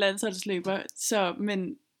landsholdsløber, men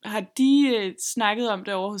har de snakket om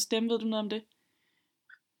det over hos dem? Ved du noget om det?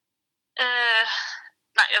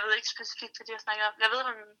 Nej, jeg ved ikke specifikt, hvad de har snakket om. Jeg ved, at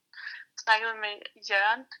hun snakkede med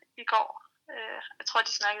Jørgen i går. Jeg tror,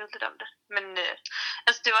 de snakkede lidt om det. Men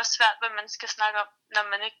det er også svært, hvad man skal snakke om, når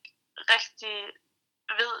man ikke rigtig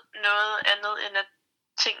ved noget andet, end at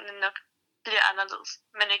tingene nok bliver anderledes,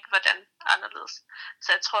 men ikke hvordan anderledes. Så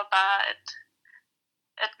jeg tror bare,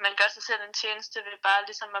 at man gør sig selv en tjeneste ved bare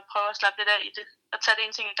ligesom at prøve at slappe lidt af i det, og tage det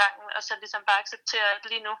en ting i gangen, og så ligesom bare acceptere, at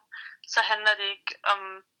lige nu, så handler det ikke om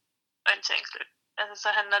orienteringsløb. Altså så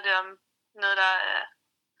handler det om noget, der er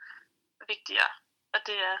vigtigere, og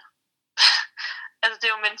det er altså det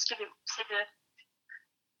er jo menneskeliv, så det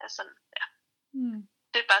er sådan, ja.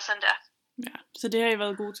 Det er bare sådan, der. Ja, så det har I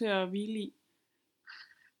været gode til at hvile i?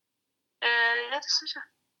 Ja, det synes jeg.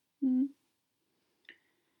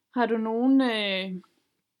 Har du nogle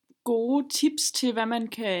gode tips til, hvad man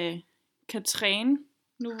kan træne,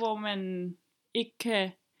 nu hvor man ikke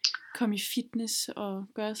kan komme i fitness og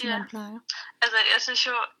gøre, som man plejer? Altså, jeg synes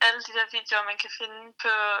jo, alle de der videoer, man kan finde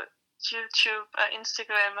på YouTube og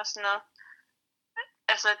Instagram og sådan noget,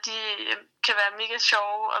 altså, de kan være mega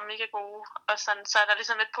sjove og mega gode, og sådan, så er der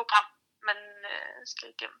ligesom et program, man skal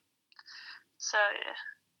igennem. Så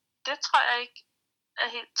det tror jeg ikke er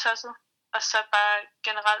helt tosset. Og så bare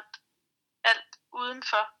generelt alt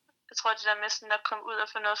udenfor. Jeg tror, det der med sådan at komme ud og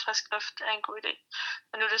få noget frisk luft er en god idé.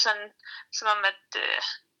 Men nu er det sådan, som om at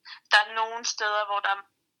der er nogle steder, hvor der er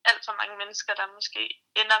alt for mange mennesker, der måske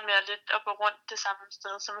ender med at lidt at gå rundt det samme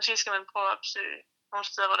sted. Så måske skal man prøve at opsøge nogle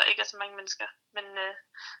steder, hvor der ikke er så mange mennesker.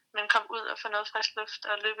 Men komme ud og få noget frisk luft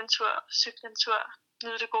og løbe en tur, cykle en tur,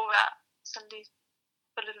 nyde det gode vejr, sådan lige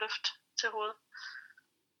få lidt luft til hovedet.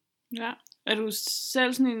 Ja, er du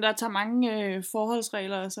selv sådan en, der tager mange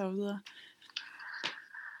forholdsregler og så videre?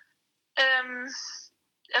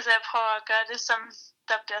 Altså jeg prøver at gøre det, som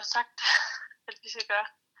der bliver sagt, at vi skal gøre.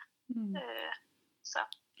 Så.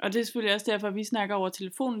 Og det er selvfølgelig også derfor, at vi snakker over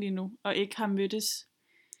telefon lige nu, og ikke har mødtes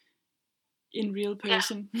in real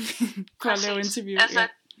person, for at lave interview. Altså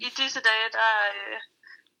i disse dage, der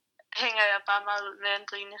hænger jeg bare meget ud med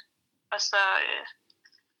Andrine, og så,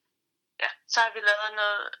 så har vi lavet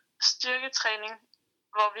noget styrketræning,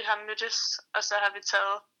 hvor vi har mødtes, og så har vi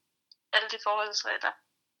taget alle de forholdsregler,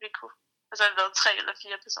 vi kunne. Og så har vi været 3 eller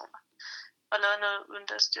 4 personer, og lavet noget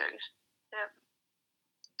udendørs styrke.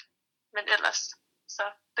 Men ellers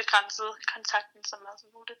så begrænsede kontakten så meget som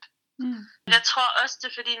muligt. Jeg tror også, det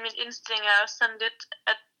er fordi min indstilling er også sådan lidt,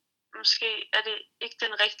 at måske er det ikke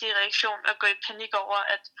den rigtige reaktion at gå i panik over,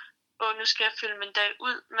 at nu skal jeg fylde min dag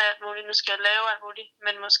ud med alt muligt, nu skal jeg lave alt muligt,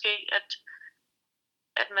 men måske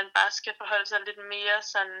at man bare skal forholde sig lidt mere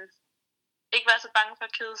sådan, ikke være så bange for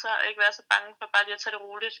at kede sig, og ikke være så bange for bare lige at tage det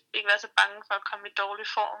roligt, ikke være så bange for at komme i dårlig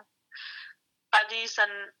form. Bare lige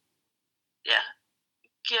sådan,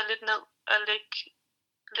 giver lidt ned og lægge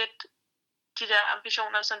lidt de der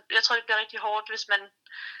ambitioner. Sådan, jeg tror, det bliver rigtig hårdt, hvis man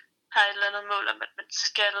har et eller andet mål om, at man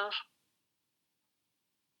skal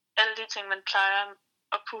alle de ting, man plejer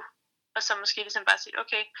at kunne. Og så måske ligesom bare sige,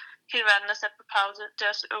 okay, hele verden er sat på pause. Det er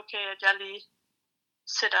også okay, at jeg lige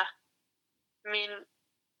sætter mine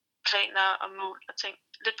planer og mål og ting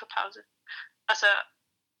lidt på pause. Og så,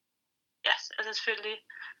 altså selvfølgelig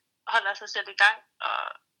holder sig selv i gang og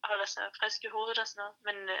holder sig frisk i hovedet og sådan noget.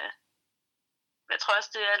 Men jeg tror også,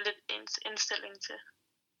 det er lidt ens indstilling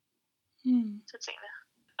til tingene.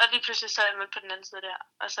 Og lige pludselig så er jeg med på den anden side der,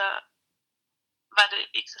 og så var det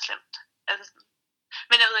ikke så slemt. Altså sådan.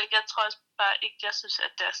 Men jeg ved ikke, jeg tror også bare ikke, jeg synes,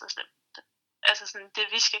 at det er så slemt. Altså sådan,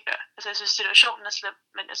 det vi skal gøre. Altså jeg synes, situationen er slem,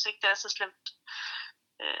 men jeg synes ikke, det er så slemt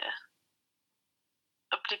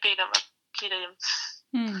at blive bedt om at blive derhjemme.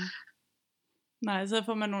 Nej, så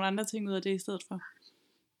får man nogle andre ting ud af det i stedet for.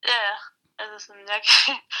 Ja, altså sådan,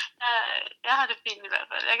 jeg har det fint i hvert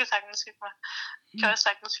fald. Jeg kan sagtens hygge mig. Jeg kan også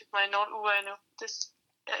sagtens hygge mig i nogle uger endnu. Det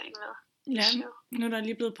er ikke med. Ja, nu er der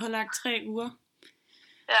lige blevet pålagt 3 uger.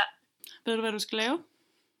 Ja. Ved du, hvad du skal lave?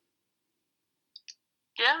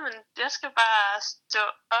 Jamen, jeg skal bare stå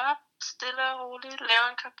op, stille og roligt, lave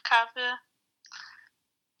en kop kaffe,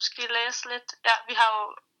 måske læse lidt. Ja, vi har jo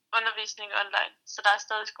undervisning online, så der er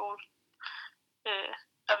stadig skole.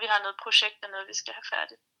 Og vi har noget projekt og noget, vi skal have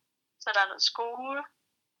færdigt. Så der er noget skole,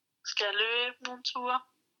 skal jeg løbe nogle ture.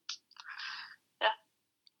 Ja.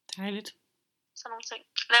 Dejligt. Sådan nogle ting.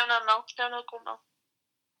 Lave noget mad, lave noget god mad.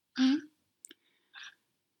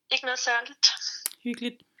 Ikke noget særligt.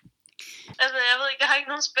 Hyggeligt. Altså, jeg ved ikke, jeg har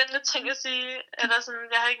ikke nogen spændende ting at sige. Eller sådan,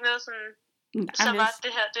 jeg har ikke noget sådan... Så bare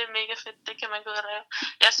det her, det er mega fedt. Det kan man gå ud og lave.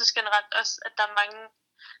 Jeg synes generelt også, at der er mange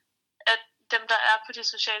af dem, der er på de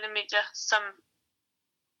sociale medier, som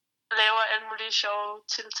laver alle mulige sjove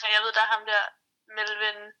tiltag. Jeg ved, der er ham der,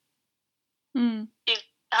 Melvin,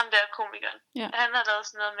 ham der komikeren. Ja. Han har lavet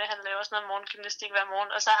sådan noget med, at han laver sådan noget morgengymnastik hver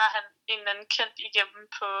morgen, og så har han en eller anden kendt igennem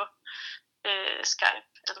på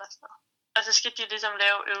Skype eller sådan noget. Og så skal de ligesom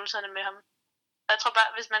lave øvelserne med ham. Og jeg tror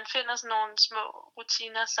bare, hvis man finder sådan nogle små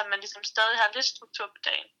rutiner, som man ligesom stadig har lidt struktur på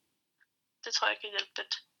dagen, det tror jeg kan hjælpe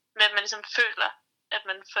lidt. Men at man ligesom føler, at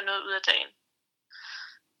man får noget ud af dagen.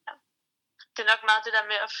 Ja. Det er nok meget det der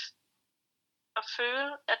med at føle,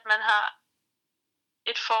 at man har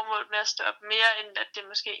et formål med at stå op, mere end at det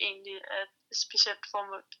måske egentlig er et specielt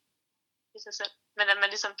formål i sig selv. Men at man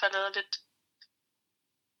ligesom får lavet lidt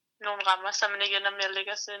nogle rammer, så man ikke ender med at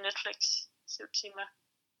lægge sig i Netflix 7 timer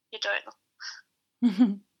i døgnet.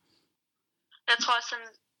 Jeg tror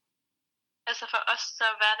sådan, altså for os, så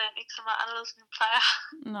er hverdagen ikke så meget anderledes, end den plejer.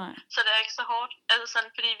 Nej. Så det er ikke så hårdt. Altså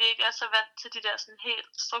sådan, fordi vi ikke er så vant til de der sådan helt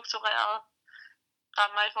strukturerede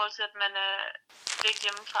rammer i forhold til, at man er væk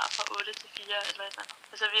hjemmefra fra 8 til 4 eller et eller andet.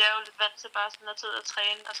 Altså vi er jo lidt vant til bare sådan at tage ud og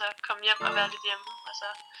træne, og så komme hjem og være lidt hjemme, og så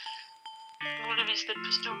muligvis lidt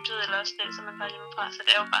på studiet, eller også læser man bare hjemmefra. Så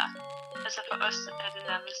det er jo bare, altså for os er det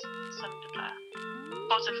nærmest, som det plejer.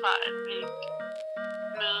 Bortset fra, at vi ikke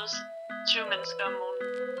mødes 20 mennesker om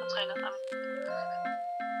morgenen og træner sammen.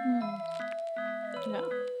 Ja,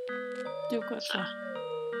 det er jo godt så.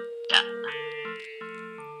 Ja.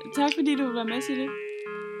 Tak fordi du var med, Sille.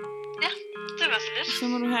 Ja, det var så lidt. Så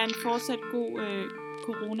må du have en fortsat god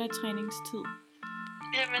coronatræningstid.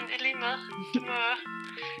 Jamen, i lige måde. Du må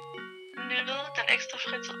nyde den ekstra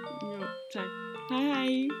fritid. Jo, tak. Hej hej.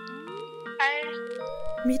 Hej.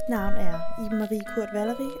 Mit navn er Iben Marie Kurt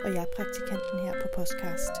Valerie, og jeg er praktikanten her på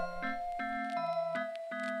podcast.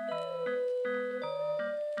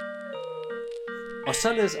 Og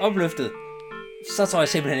således opløftet, så tror jeg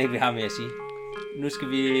simpelthen ikke, vi har mere at sige. Nu skal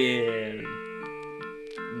vi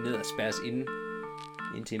ned og spærres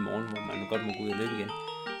indtil i morgen, hvor man godt må gå ud og løbe igen.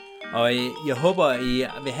 Og jeg håber,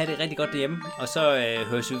 I vil have det rigtig godt derhjemme, og så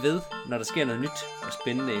høres vi ved, når der sker noget nyt og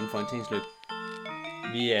spændende inden for orienteringsløb.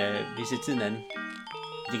 Vi ser tiden anden.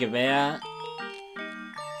 Det kan være,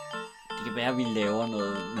 at vi laver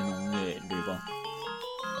noget med nogle løbere.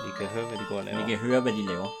 Vi kan høre, hvad de går og laver. Vi kan høre, hvad de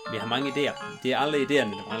laver. Vi har mange idéer. Det er aldrig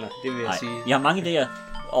idéerne, der mangler. Det vil jeg sige. Vi har mange idéer,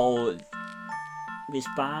 og hvis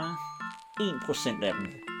bare 1% af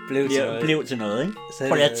dem blev til noget, ikke? Så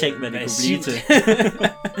prøv lige at tænke, hvad det kunne blive til.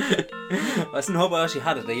 Og sådan håber jeg også, I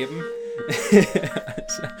har det derhjemme.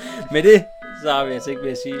 Med det, så har vi altså ikke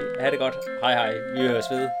ved at sige, ha' det godt, hej hej, vi høres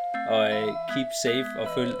ved, og keep safe og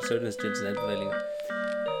følg Sundhedsstyrelsens anbefalinger.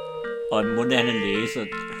 Og må han er læge, så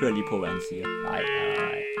hør lige på, hvad han siger. Nej.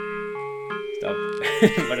 Stop.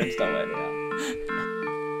 Hvordan stopper jeg det her?